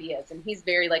funny ideas. And he's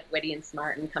very like witty and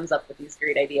smart and comes up with these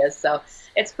great ideas. So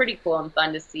it's pretty cool and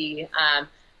fun to see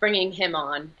bringing him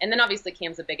on. And then obviously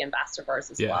Cam's a big ambassador of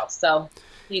ours as well. So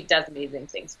he does amazing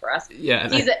things for us. Yeah.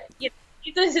 He's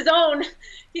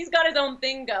got his own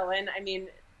thing going. I mean,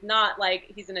 not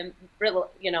like he's a real,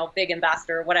 big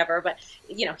ambassador or whatever, but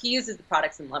he uses the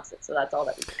products and loves it. So that's all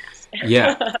that we can ask.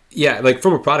 Yeah. Yeah. Like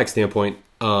from a product standpoint,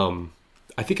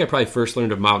 I think I probably first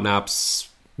learned of Mountain Ops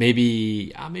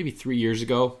maybe 3 years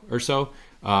ago or so,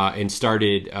 and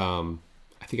started.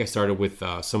 I think I started with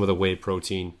some of the whey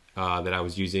protein that I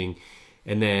was using,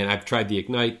 and then I've tried the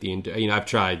Ignite. I've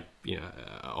tried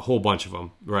a whole bunch of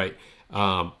them, right?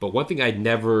 But one thing I'd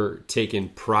never taken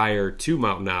prior to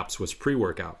Mountain Ops was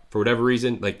pre-workout. For whatever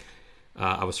reason, like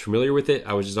I was familiar with it.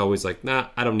 I was just always like, nah,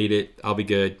 I don't need it. I'll be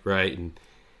good, right?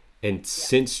 And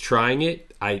since trying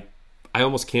it, I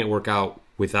almost can't work out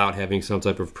without having some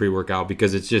type of pre-workout,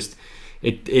 because it's just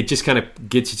it just kind of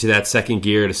gets you to that second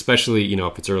gear, and especially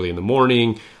if it's early in the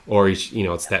morning or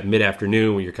it's that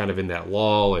mid-afternoon when you're kind of in that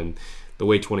lull, and the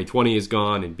way 2020 is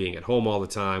gone and being at home all the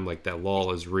time, like that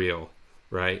lull is real,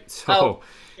 right? So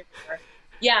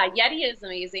yeah, Yeti is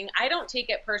amazing. I don't take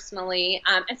it personally,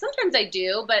 and sometimes I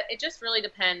do, but it just really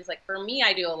depends. Like for me,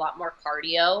 I do a lot more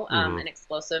cardio and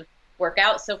explosive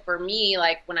workout. So for me,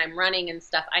 like when I'm running and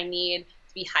stuff, I need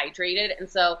to be hydrated. And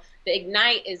so the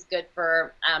Ignite is good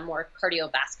for more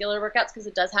cardiovascular workouts because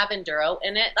it does have enduro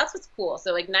in it. That's what's cool.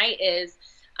 So Ignite is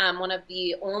one of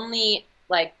the only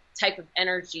like type of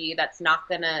energy that's not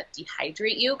going to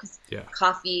dehydrate you, because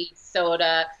coffee,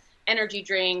 soda, energy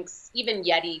drinks, even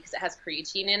Yeti, because it has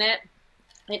creatine in it,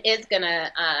 it is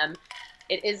gonna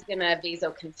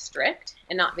vasoconstrict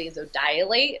and not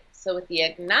vasodilate. So with the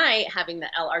Ignite, having the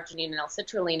L-arginine and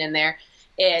L-citrulline in there,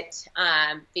 it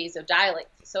vasodilates.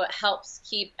 So it helps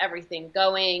keep everything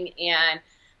going. And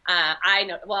I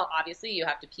know, well, obviously you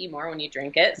have to pee more when you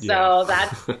drink it. So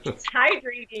that's it's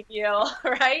hydrating you,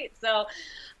 right? So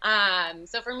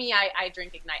so for me, I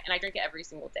drink Ignite, and I drink it every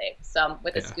single day. So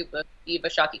with a scoop of Eva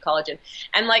Shocky collagen.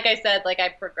 And like I said, like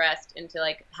I've progressed into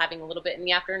like having a little bit in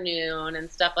the afternoon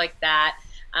and stuff like that.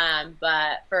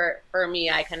 But for me,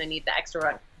 I kind of need the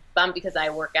extra bump because I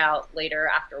work out later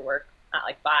after work at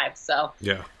like 5. So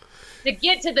to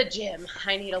get to the gym,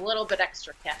 I need a little bit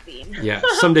extra caffeine.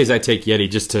 Some days I take Yeti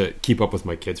just to keep up with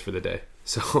my kids for the day.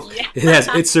 So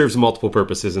it serves multiple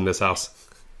purposes in this house.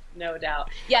 No doubt.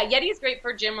 Yeah, Yeti is great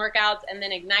for gym workouts, and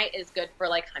then Ignite is good for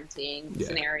like hunting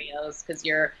scenarios because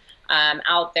you're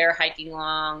out there hiking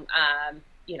long,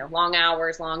 long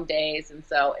hours, long days, and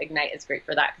so Ignite is great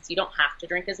for that because you don't have to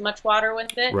drink as much water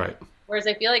with it. Right. Whereas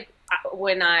I feel like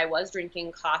when I was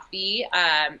drinking coffee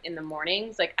in the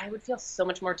mornings, like I would feel so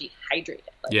much more dehydrated.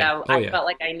 Like I felt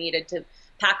like I needed to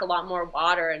pack a lot more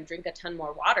water and drink a ton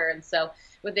more water. And so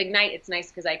with Ignite, it's nice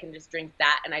because I can just drink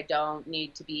that and I don't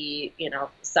need to be,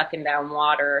 sucking down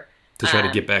water. To try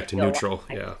to get back to neutral.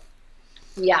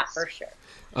 Yeah, for sure.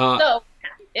 So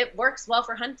it works well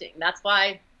for hunting. That's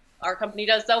why our company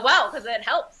does so well, because it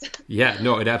helps. Yeah,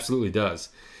 no, it absolutely does.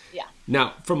 Yeah.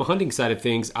 Now, from a hunting side of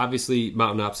things, obviously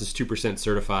Mountain Ops is 2%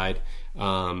 certified,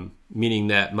 meaning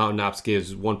that Mountain Ops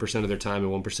gives 1% of their time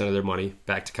and 1% of their money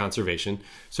back to conservation.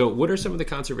 So what are some of the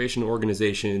conservation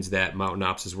organizations that Mountain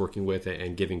Ops is working with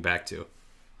and giving back to?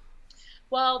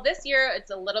 Well, this year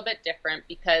it's a little bit different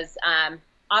because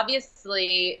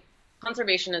obviously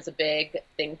conservation is a big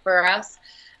thing for us.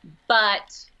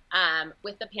 But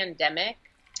with the pandemic,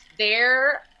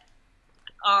 there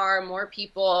are more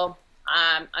people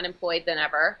unemployed than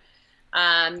ever.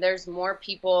 There's more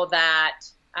people that,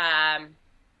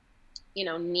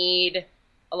 need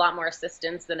a lot more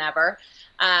assistance than ever.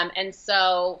 And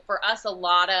so for us, a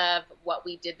lot of what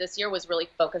we did this year was really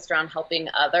focused around helping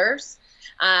others.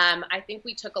 I think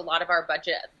we took a lot of our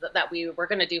budget that we were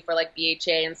going to do for like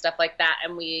BHA and stuff like that,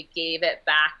 and we gave it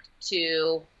back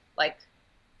to like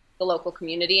the local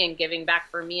community and giving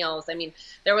back for meals. I mean,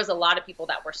 there was a lot of people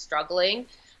that were struggling.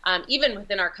 Even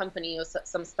within our company,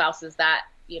 some spouses that,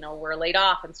 were laid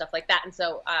off and stuff like that. And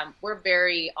so we're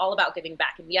very all about giving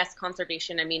back. And yes,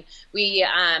 conservation. I mean, we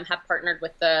have partnered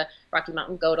with the Rocky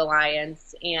Mountain Goat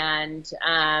Alliance, and,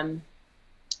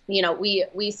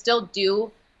 we still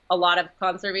do a lot of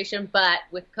conservation, but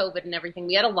with COVID and everything,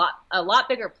 we had a lot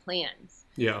bigger plans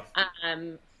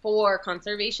for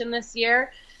conservation this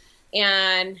year.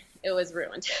 And it was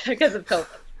ruined because of COVID.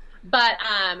 But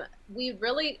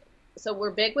so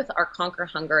we're big with our Conquer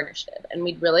Hunger initiative, and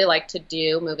we'd really like to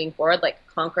do moving forward, like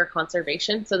Conquer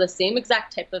Conservation. So the same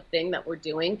exact type of thing that we're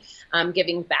doing,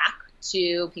 giving back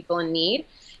to people in need,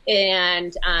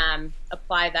 and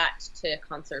apply that to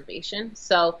conservation.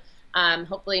 So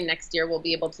hopefully next year we'll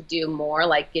be able to do more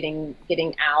like getting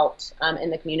out in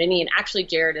the community. And actually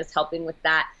Jared is helping with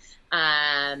that,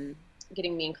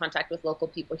 getting me in contact with local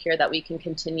people here that we can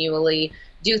continually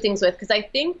do things with. Because I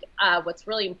think what's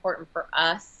really important for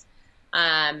us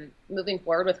moving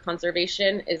forward with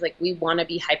conservation is like we want to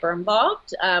be hyper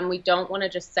involved. We don't want to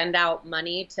just send out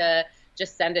money to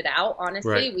just send it out.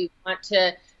 Honestly, right. We want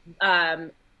to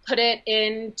put it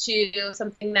into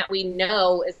something that we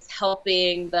know is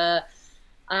helping the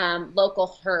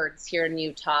local herds here in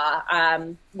Utah,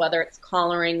 whether it's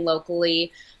collaring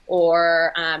locally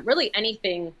or really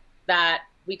anything that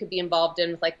we could be involved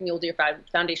in with like Mule Deer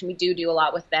Foundation. We do a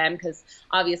lot with them because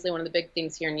obviously one of the big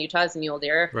things here in Utah is mule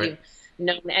deer. If you've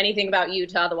known anything about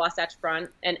Utah, the Wasatch Front,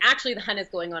 and actually the hunt is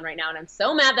going on right now, and I'm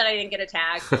so mad that I didn't get a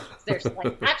tag. There's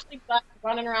like actually bucks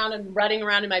running around and running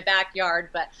around in my backyard,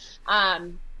 but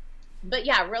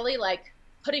yeah, really like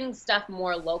putting stuff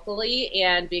more locally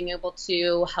and being able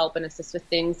to help and assist with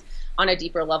things on a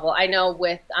deeper level. I know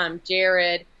with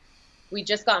Jared, we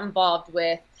just got involved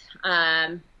with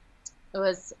it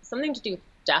was something to do with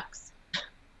ducks.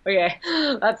 Okay,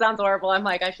 that sounds horrible. I'm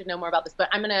like, I should know more about this, but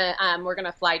we're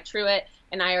gonna fly Truett,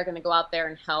 and I are gonna go out there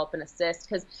and help and assist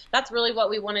because that's really what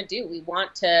we want to do. We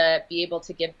want to be able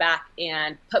to give back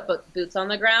and put boots on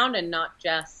the ground and not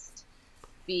just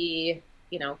be,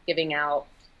 giving out,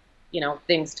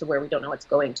 things to where we don't know what's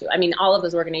going to. I mean, all of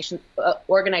those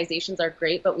organizations are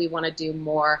great, but we want to do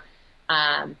more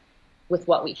with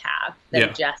what we have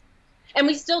than just. And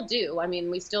we still do. I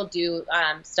mean, we still do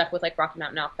stuff with like Rocky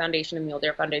Mountain Elk Foundation and Mule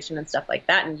Deer Foundation and stuff like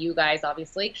that, and you guys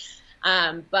obviously.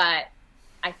 But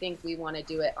I think we want to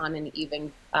do it on an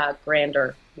even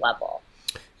grander level.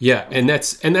 Yeah, and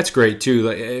that's great too.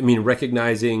 Like, I mean,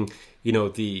 recognizing,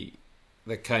 the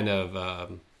kind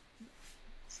of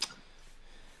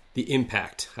the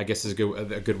impact, I guess is a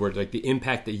good word, like the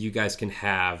impact that you guys can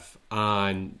have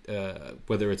on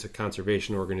whether it's a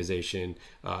conservation organization,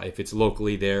 if it's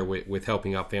locally there with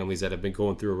helping out families that have been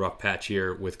going through a rough patch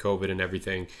here with COVID and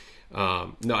everything.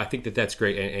 No, I think that's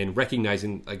great. And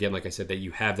recognizing, again, like I said, that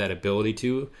you have that ability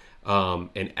to,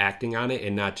 and acting on it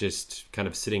and not just kind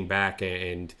of sitting back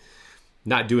and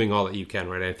not doing all that you can,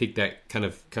 right? I think that kind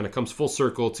of comes full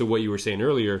circle to what you were saying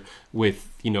earlier with,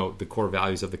 the core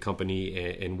values of the company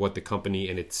and what the company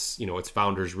and its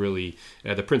founders really,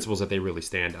 the principles that they really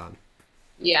stand on.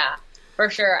 Yeah,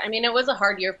 for sure. I mean, it was a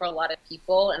hard year for a lot of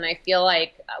people, and I feel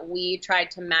like we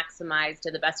tried to maximize to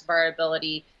the best of our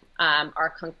ability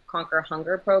our Conquer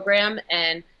Hunger program,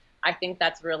 and I think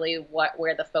that's really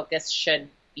where the focus should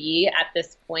be at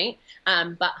this point.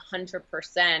 But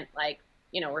 100%,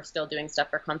 we're still doing stuff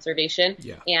for conservation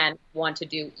and want to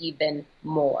do even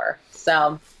more.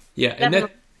 So yeah, and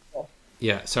that cool.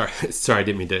 Yeah, sorry, I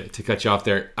didn't mean to cut you off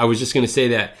there. I was just going to say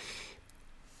that,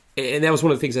 and that was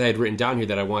one of the things that I had written down here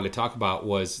that I wanted to talk about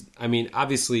was, I mean,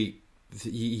 obviously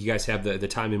you guys have the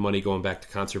time and money going back to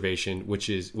conservation, which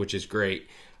is great.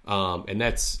 And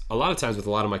that's a lot of times with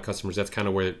a lot of my customers, that's kind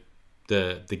of where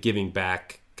the giving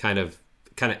back kind of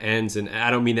ends. And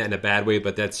I don't mean that in a bad way,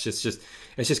 but that's just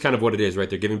it's just kind of what it is, right?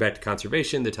 They're giving back to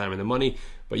conservation, the time and the money,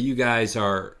 but you guys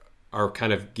are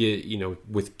kind of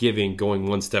with giving going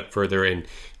one step further. And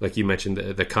like you mentioned,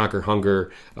 the Conquer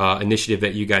Hunger initiative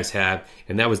that you guys have,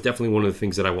 and that was definitely one of the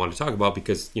things that I wanted to talk about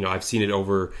because I've seen it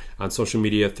over on social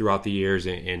media throughout the years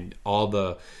and all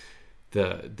the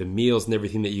meals and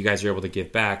everything that you guys are able to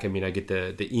give back. I mean, I get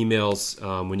the emails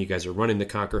when you guys are running the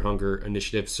Conquer Hunger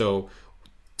initiative. So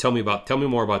tell me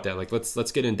more about that. Like,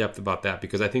 let's get in depth about that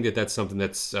because I think that's something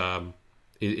that's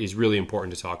is really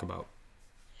important to talk about.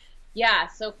 Yeah.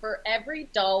 So for every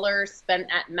dollar spent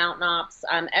at Mountain Ops,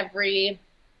 every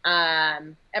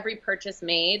purchase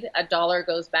made, $1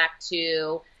 goes back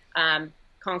to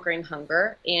Conquering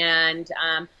Hunger, and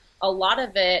a lot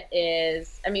of it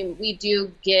is, I mean, we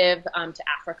do give to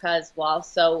Africa as well.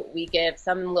 So we give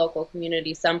some local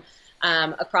community, some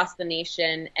across the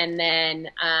nation, and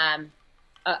then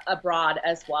abroad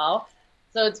as well.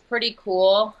 So it's pretty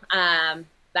cool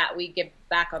that we give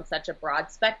back on such a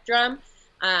broad spectrum.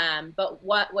 But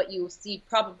what you see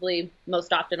probably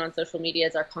most often on social media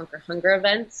is our Conquer Hunger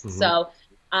events. Mm-hmm. So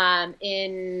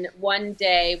in one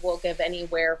day, we'll give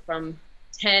anywhere from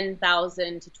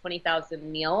 10,000 to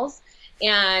 20,000 meals.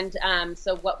 And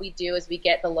so what we do is we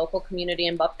get the local community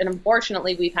involved. And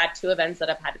unfortunately, we've had 2 events that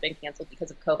have had to be canceled because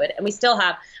of COVID. And we still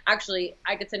have, actually,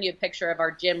 I could send you a picture of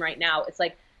our gym right now. It's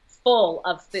like full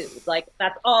of food. Like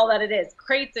that's all that it is.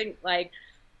 Crates and like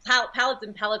pallets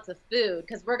and pallets of food.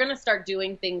 Because we're going to start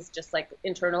doing things just like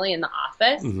internally in the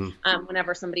office. Mm-hmm.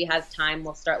 Whenever somebody has time,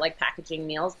 we'll start like packaging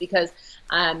meals because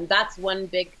that's one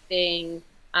big thing.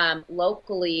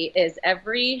 Locally is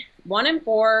every 1 in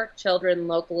 4 children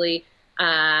locally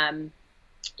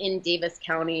in Davis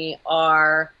County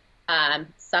are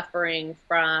suffering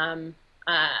from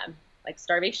like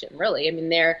starvation, really. I mean,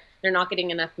 they're not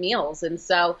getting enough meals. And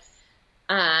so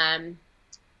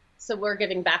so we're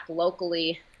giving back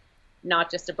locally,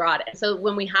 not just abroad. And so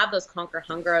when we have those Conquer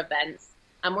Hunger events,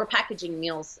 we're packaging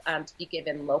meals to be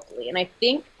given locally. And I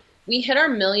think we hit our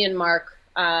 1 million mark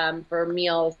for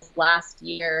meals last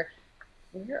year.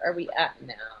 Where are we at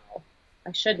now?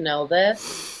 I should know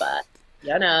this, but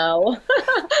it's all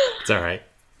right.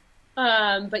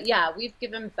 But yeah, we've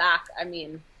given back. I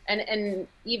mean, and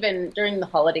even during the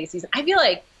holiday season, I feel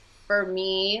like for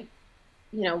me,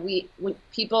 when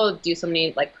people do so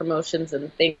many like promotions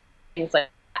and things like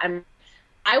that,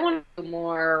 I want to do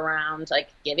more around like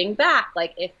giving back.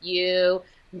 Like if you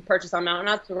purchase on Mountain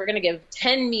Ops, we're going to give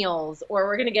 10 meals or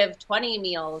we're going to give 20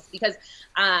 meals because,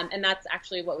 and that's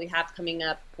actually what we have coming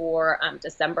up for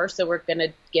December. So we're going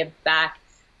to give back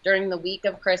during the week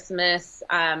of Christmas,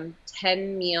 10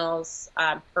 meals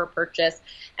per purchase.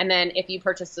 And then if you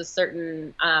purchase a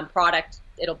certain product,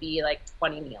 it'll be like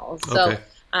 20 meals. Okay.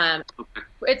 So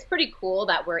it's pretty cool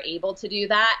that we're able to do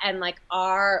that. And like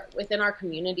within our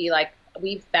community, like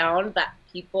we've found that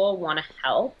people want to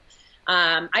help.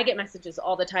 I get messages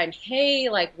all the time. Hey,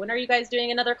 like, when are you guys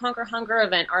doing another Conquer Hunger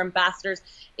event? Our ambassadors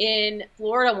in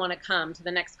Florida want to come to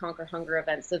the next Conquer Hunger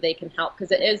event so they can help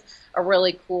because it is a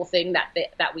really cool thing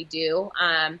that we do.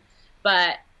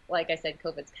 But like I said,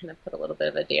 COVID's kind of put a little bit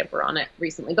of a damper on it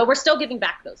recently, but we're still giving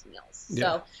back those meals. Yeah.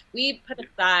 So we put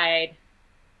aside,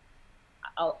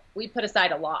 we put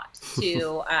aside a lot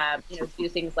to, do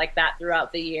things like that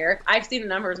throughout the year. I've seen the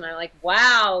numbers and I'm like,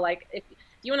 wow, like if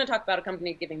you want to talk about a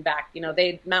company giving back,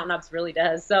 Mountain Ups really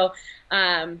does. So,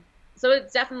 so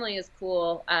it definitely is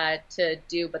cool to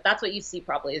do, but that's what you see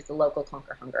probably is the local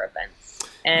Conquer Hunger events.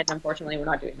 And unfortunately, we're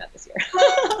not doing that this year.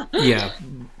 Yeah.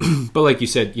 But like you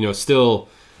said, still,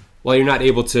 while you're not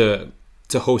able to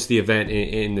host the event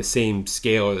in the same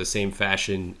scale or the same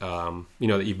fashion, that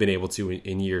you've been able to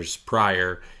in years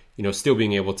prior, still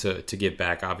being able to give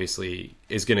back obviously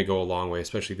is going to go a long way,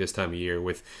 especially this time of year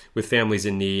with families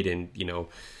in need and,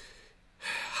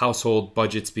 household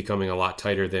budgets becoming a lot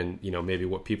tighter than, maybe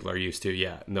what people are used to.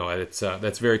 Yeah, no,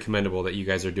 that's very commendable that you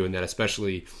guys are doing that,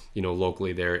 especially,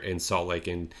 locally there in Salt Lake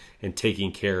and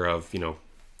taking care of,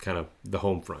 kind of the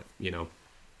home front,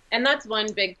 And that's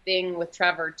one big thing with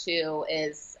Trevor too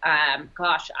is,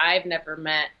 I've never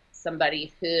met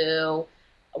somebody who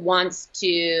wants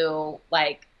to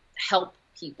like help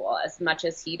people as much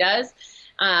as he does.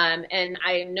 And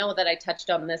I know that I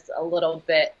touched on this a little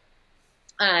bit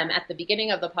at the beginning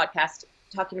of the podcast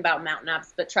talking about Mountain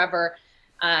Ups, but Trevor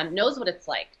knows what it's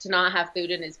like to not have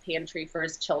food in his pantry for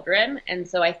his children. And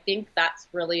so I think that's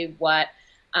really what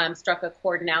struck a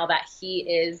chord now that he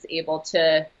is able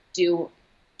to do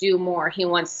more. He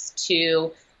wants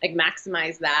to like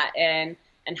maximize that and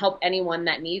help anyone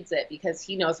that needs it because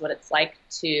he knows what it's like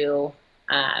to,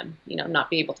 not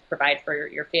be able to provide for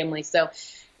your family. So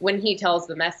when he tells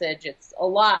the message, it's a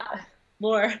lot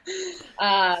more,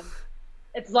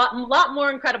 it's a lot more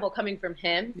incredible coming from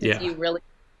him because you really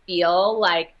feel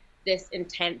like this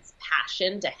intense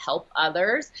passion to help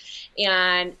others.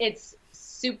 And it's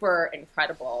super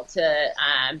incredible to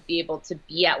be able to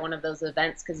be at one of those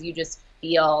events because you just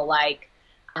feel like,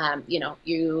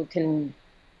 you can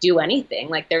do anything.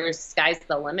 Like there's sky's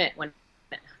the limit when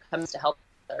it comes to help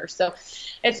others. So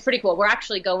it's pretty cool. We're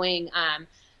actually going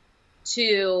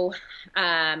to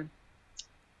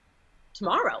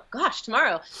tomorrow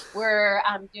we're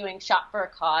doing Shop for a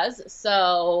Cause.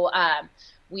 So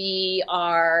we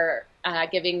are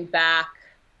giving back.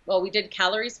 Well, we did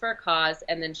Calories for a Cause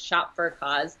and then Shop for a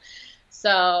Cause.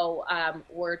 So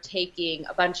we're taking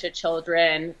a bunch of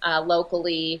children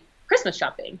locally Christmas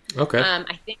shopping. Okay.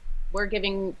 I think we're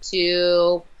giving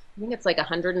to, I think it's like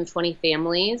 120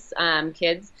 families,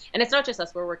 kids. And it's not just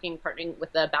us. We're partnering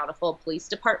with the Bountiful Police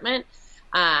Department.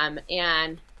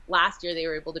 And last year they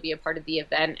were able to be a part of the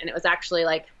event. And it was actually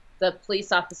like the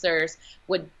police officers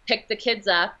would pick the kids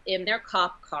up in their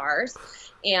cop cars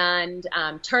and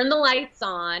turn the lights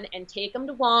on and take them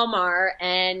to Walmart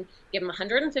and give them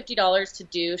 $150 to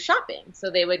do shopping.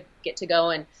 So they would get to go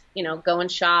and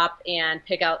shop and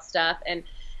pick out stuff. And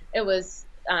it was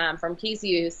from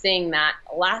Casey who was saying that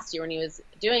last year when he was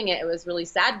doing it, it was really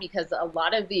sad because a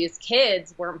lot of these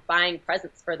kids weren't buying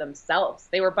presents for themselves.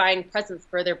 They were buying presents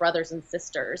for their brothers and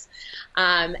sisters.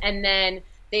 And then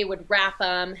they would wrap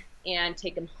them and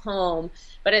take them home.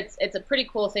 But it's a pretty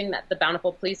cool thing that the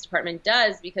Bountiful Police Department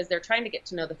does because they're trying to get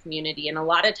to know the community. And a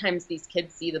lot of times these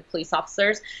kids see the police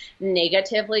officers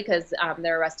negatively because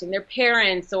they're arresting their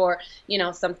parents or,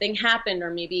 something happened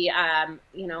or maybe,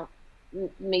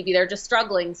 maybe they're just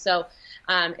struggling. So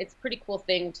it's a pretty cool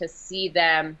thing to see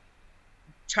them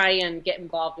try and get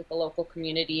involved with the local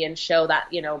community and show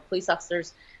that, police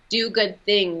officers do good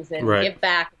things and give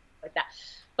back like that.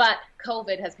 But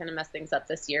COVID has kind of messed things up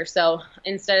this year. So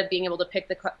instead of being able to pick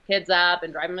the kids up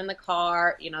and drive them in the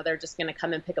car, they're just going to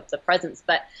come and pick up the presents.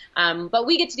 But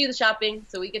we get to do the shopping.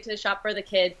 So we get to shop for the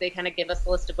kids. They kind of give us a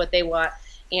list of what they want.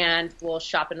 And we'll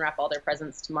shop and wrap all their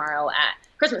presents tomorrow at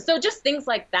Christmas. So just things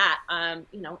like that,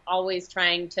 always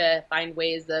trying to find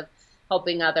ways of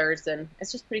helping others. And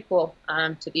it's just pretty cool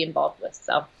to be involved with.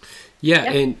 So, yeah.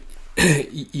 And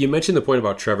you mentioned the point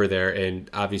about Trevor there. And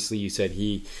obviously you said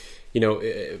he,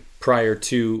 prior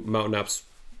to Mountain Ups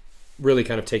really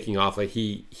kind of taking off, like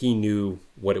he knew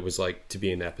what it was like to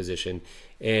be in that position.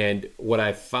 And what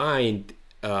I find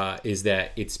is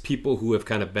that it's people who have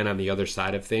kind of been on the other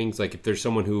side of things. Like if there's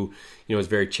someone who, is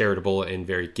very charitable and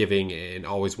very giving and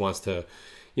always wants to,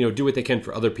 do what they can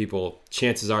for other people,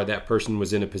 chances are that person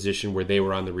was in a position where they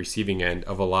were on the receiving end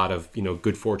of a lot of,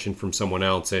 good fortune from someone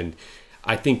else. And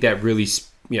I think that really,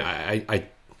 I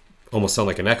almost sound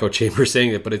like an echo chamber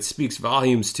saying it, but it speaks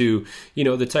volumes to,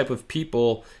 the type of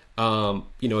people,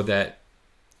 that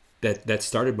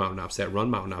started Mountain Ups, that run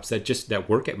Mountain Ups, that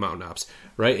work at Mountain Ups,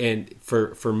 right? And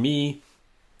for me,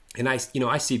 and I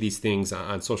see these things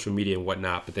on social media and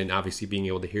whatnot, but then obviously being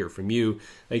able to hear it from you,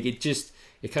 like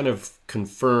it kind of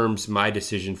confirms my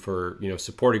decision for,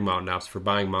 supporting Mountain Ups, for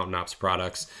buying Mountain Ups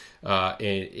products. And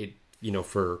it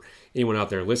for anyone out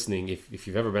there listening, if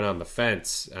you've ever been on the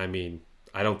fence, I mean,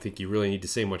 I don't think you really need to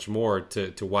say much more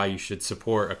to why you should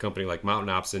support a company like Mountain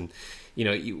Ops. And,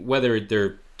 whether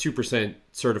they're 2%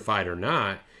 certified or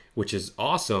not, which is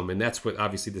awesome. And that's what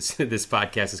obviously this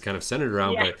podcast is kind of centered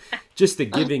around. Yeah. But just the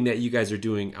giving that you guys are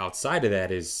doing outside of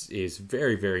that is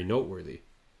very, very noteworthy.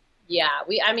 Yeah,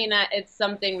 it's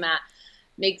something that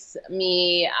makes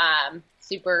me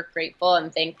super grateful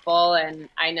and thankful. And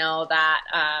I know that,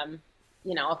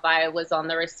 if I was on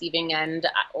the receiving end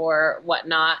or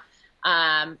whatnot,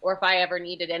 or if I ever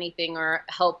needed anything or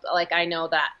help, like I know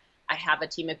that I have a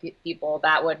team of people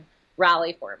that would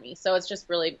rally for me. So it's just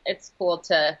it's cool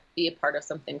to be a part of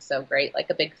something so great, like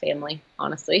a big family,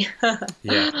 honestly.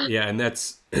 Yeah. And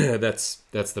that's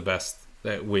the best,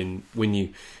 that when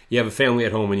you have a family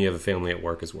at home and you have a family at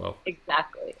work as well.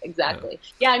 Exactly.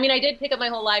 Yeah. I did pick up my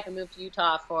whole life and move to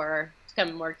Utah to come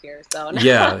and work here. So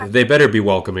yeah, they better be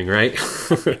welcoming, right?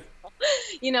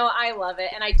 I love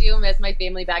it, and I do miss my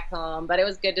family back home, but it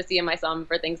was good to see them. I saw them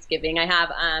for Thanksgiving. I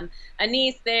have a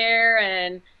niece there,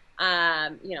 and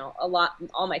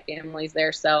all my family's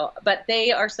there. So, but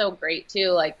they are so great too.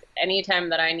 Like anytime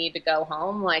that I need to go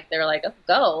home, like they're like, oh,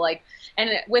 go. Like, and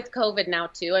with COVID now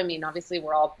too, obviously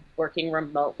we're all working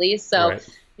remotely. So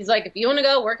right. He's like, if you want to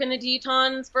go work in the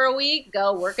Tetons for a week,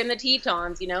 go work in the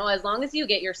Tetons, as long as you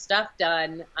get your stuff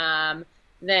done,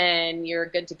 then you're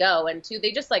good to go. And two,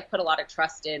 they just put a lot of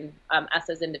trust in us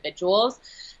as individuals.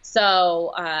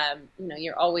 So,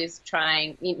 you're always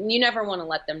trying, you never want to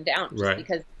let them down just right.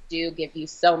 because they do give you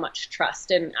so much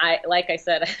trust. And like I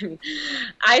said,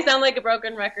 I sound like a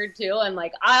broken record too. And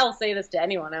I'll say this to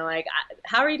anyone. I'm like,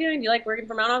 how are you doing? Do you like working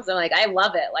for Mountain Ops? I'm like, I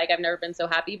love it. I've never been so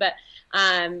happy, but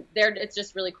it's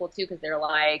just really cool too. Cause they're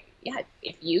like, yeah,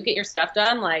 if you get your stuff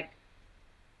done,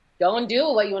 go and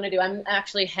do what you want to do. I'm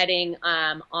actually heading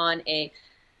on a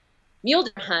mule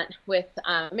deer hunt with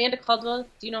Amanda Caldwell.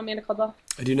 Do you know Amanda Caldwell?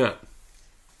 I do not.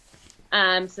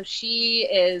 So she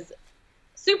is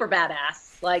super badass.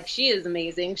 She is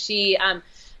amazing.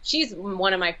 She's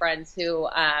one of my friends who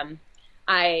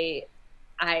I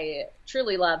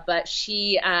truly love, but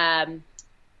she has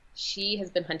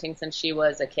been hunting since she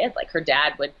was a kid. Her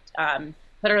dad would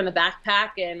put her in the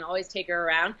backpack and always take her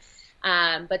around.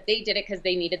 But they did it because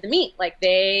they needed the meat.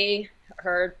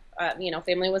 Her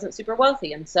family wasn't super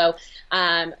wealthy. And so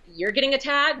you're getting a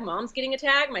tag, mom's getting a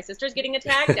tag, my sister's getting a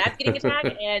tag, dad's getting a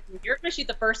tag, and you're going to shoot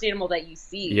the first animal that you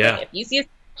see. Yeah. If you see us,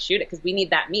 shoot it because we need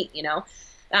that meat,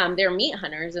 They're meat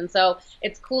hunters. And so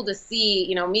it's cool to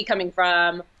see, me coming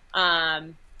from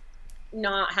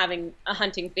not having a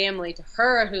hunting family to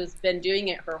her who's been doing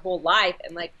it her whole life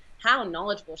and how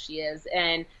knowledgeable she is.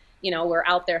 And we're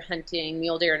out there hunting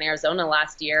mule deer in Arizona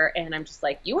last year, and I'm just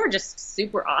you are just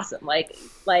super awesome.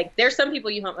 There's some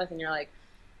people you hunt with, and you're like,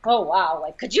 oh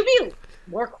wow, could you be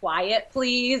more quiet,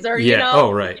 please? Or yeah,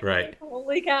 oh right.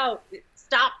 Holy cow,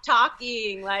 stop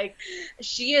talking.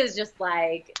 She is just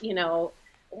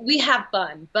we have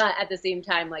fun, but at the same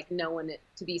time, knowing it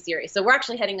to be serious. So we're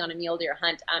actually heading on a mule deer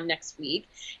hunt next week,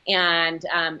 and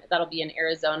that'll be in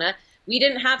Arizona. We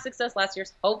didn't have success last year,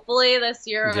 so hopefully this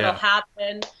year it'll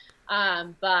happen.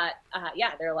 But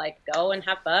they're go and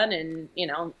have fun and,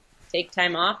 take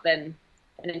time off and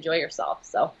enjoy yourself.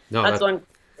 So that's one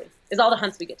is all the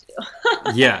hunts we get to do.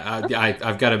 Yeah.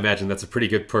 I've got to imagine that's a pretty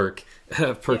good perk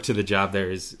to the job there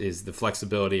is the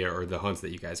flexibility or the hunts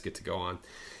that you guys get to go on.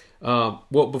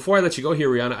 Well, before I let you go here,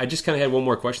 Rihana, I just kind of had one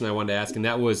more question I wanted to ask, and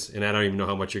that was, and I don't even know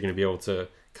how much you're going to be able to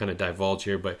kind of divulge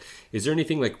here, but is there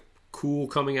anything cool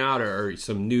coming out or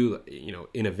some new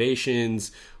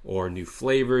innovations or new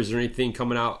flavors or anything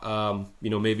coming out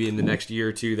maybe in the next year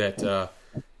or two that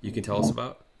you can tell us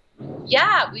about?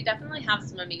 Yeah, we definitely have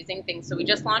some amazing things. So we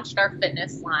just launched our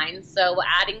fitness line, so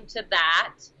adding to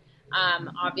that,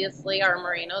 obviously our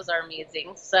merinos are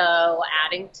amazing, so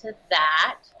adding to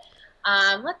that.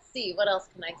 Let's see, what else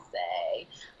can I say?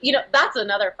 That's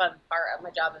another fun part of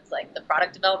my job is the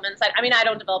product development side. I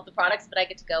don't develop the products, but I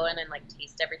get to go in and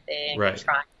taste everything right. and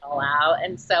try it all out.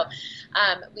 And so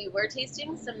we were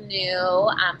tasting some new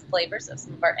flavors of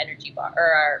some of our energy bar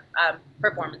or our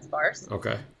performance bars.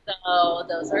 Okay. So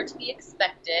those are to be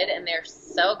expected, and they're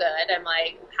so good. I'm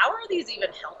like, how are these even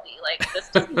healthy? This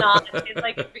does not taste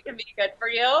like it can be good for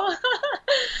you.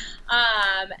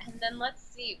 And then let's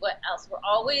see what else. We're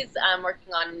always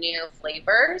working on new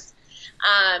flavors.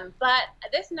 But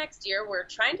this next year, we're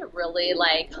trying to really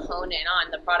hone in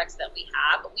on the products that we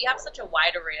have. But we have such a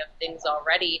wide array of things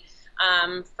already.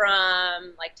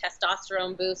 from like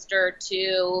testosterone booster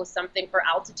to something for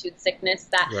altitude sickness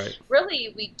that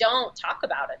really we don't talk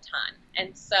about a ton.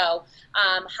 And so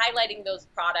highlighting those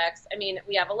products, I mean,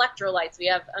 we have electrolytes, we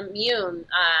have immune,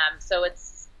 so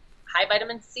it's high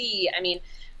vitamin C. I mean,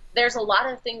 there's a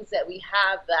lot of things that we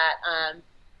have that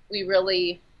we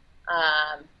really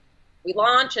we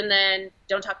launch and then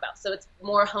don't talk about. So it's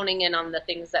more honing in on the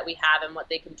things that we have and what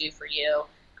they can do for you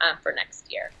for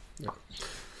next year. Yeah.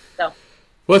 So,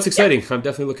 well, it's exciting. Yeah. I'm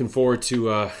definitely looking forward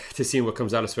to seeing what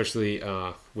comes out, especially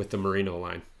with the Merino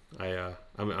line.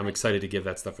 I'm excited to give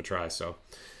that stuff a try. So.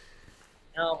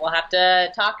 Oh, we'll have to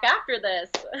talk after this.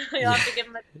 You'll have to give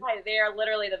them a try. They are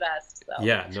literally the best. So.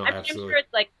 Yeah, no, I'm absolutely. sure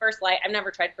it's like First Light. I've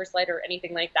never tried First Light or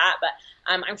anything like that, but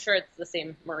I'm sure it's the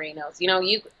same Merinos. You know,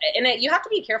 you have to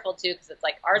be careful too because it's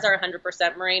like ours are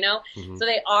 100% Merino, so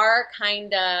they are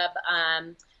kind of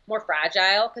more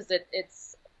fragile because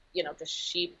it's just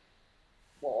sheep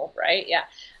wool, right? Yeah.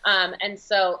 And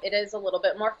so it is a little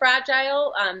bit more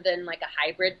fragile than like a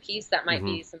hybrid piece that might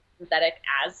be synthetic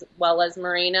as well as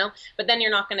merino, but then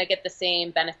you're not going to get the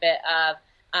same benefit of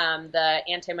the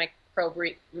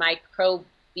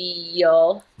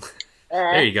antimicrobial.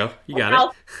 There you go. You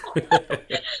got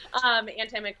it.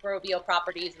 Antimicrobial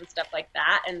properties and stuff like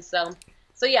that. And so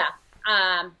yeah,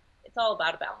 it's all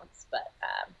about a balance, but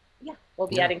yeah, we'll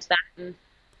be adding to that and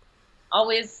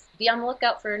always be on the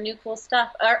lookout for new cool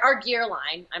stuff. Our gear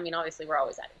line, I mean, obviously we're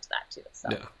always adding to that too. So.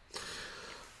 Yeah.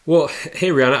 Well, hey,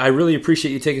 Rihana, I really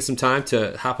appreciate you taking some time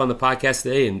to hop on the podcast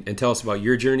today and tell us about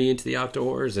your journey into the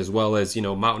outdoors, as well as,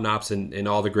 Mountain Ops and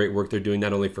all the great work they're doing,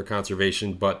 not only for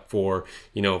conservation, but for,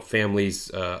 families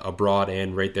abroad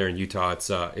and right there in Utah. It's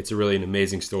a really an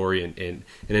amazing story and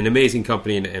an amazing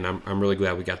company, and I'm really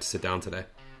glad we got to sit down today.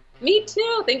 Me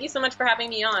too. Thank you so much for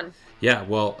having me on. Yeah,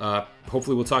 well,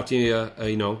 hopefully we'll talk to you,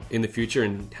 in the future,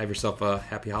 and have yourself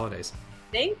happy holidays.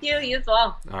 Thank you. You as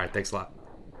well. All right. Thanks a lot.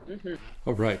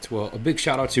 All right. Well, a big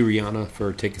shout out to Rihana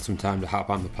for taking some time to hop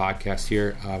on the podcast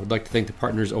here. I would like to thank the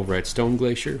partners over at Stone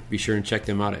Glacier. Be sure and check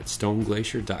them out at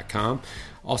stoneglacier.com.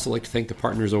 Also like to thank the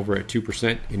partners over at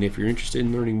 2%. And if you're interested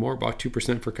in learning more about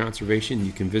 2% for conservation,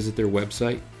 you can visit their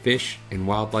website,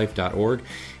 fishandwildlife.org.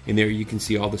 And there you can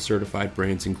see all the certified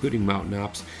brands, including Mountain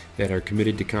Ops, that are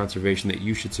committed to conservation that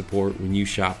you should support when you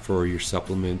shop for your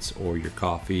supplements or your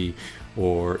coffee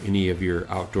or any of your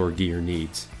outdoor gear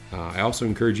needs. I also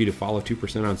encourage you to follow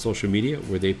 2% on social media,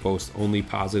 where they post only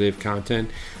positive content,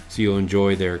 so you'll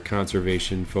enjoy their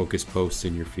conservation-focused posts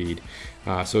in your feed.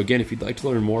 So again, if you'd like to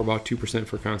learn more about 2%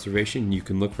 for conservation, you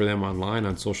can look for them online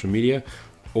on social media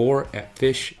or at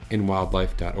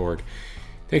fishandwildlife.org.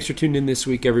 Thanks for tuning in this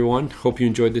week, everyone. Hope you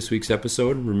enjoyed this week's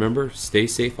episode. Remember, stay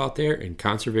safe out there, and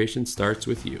conservation starts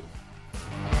with you.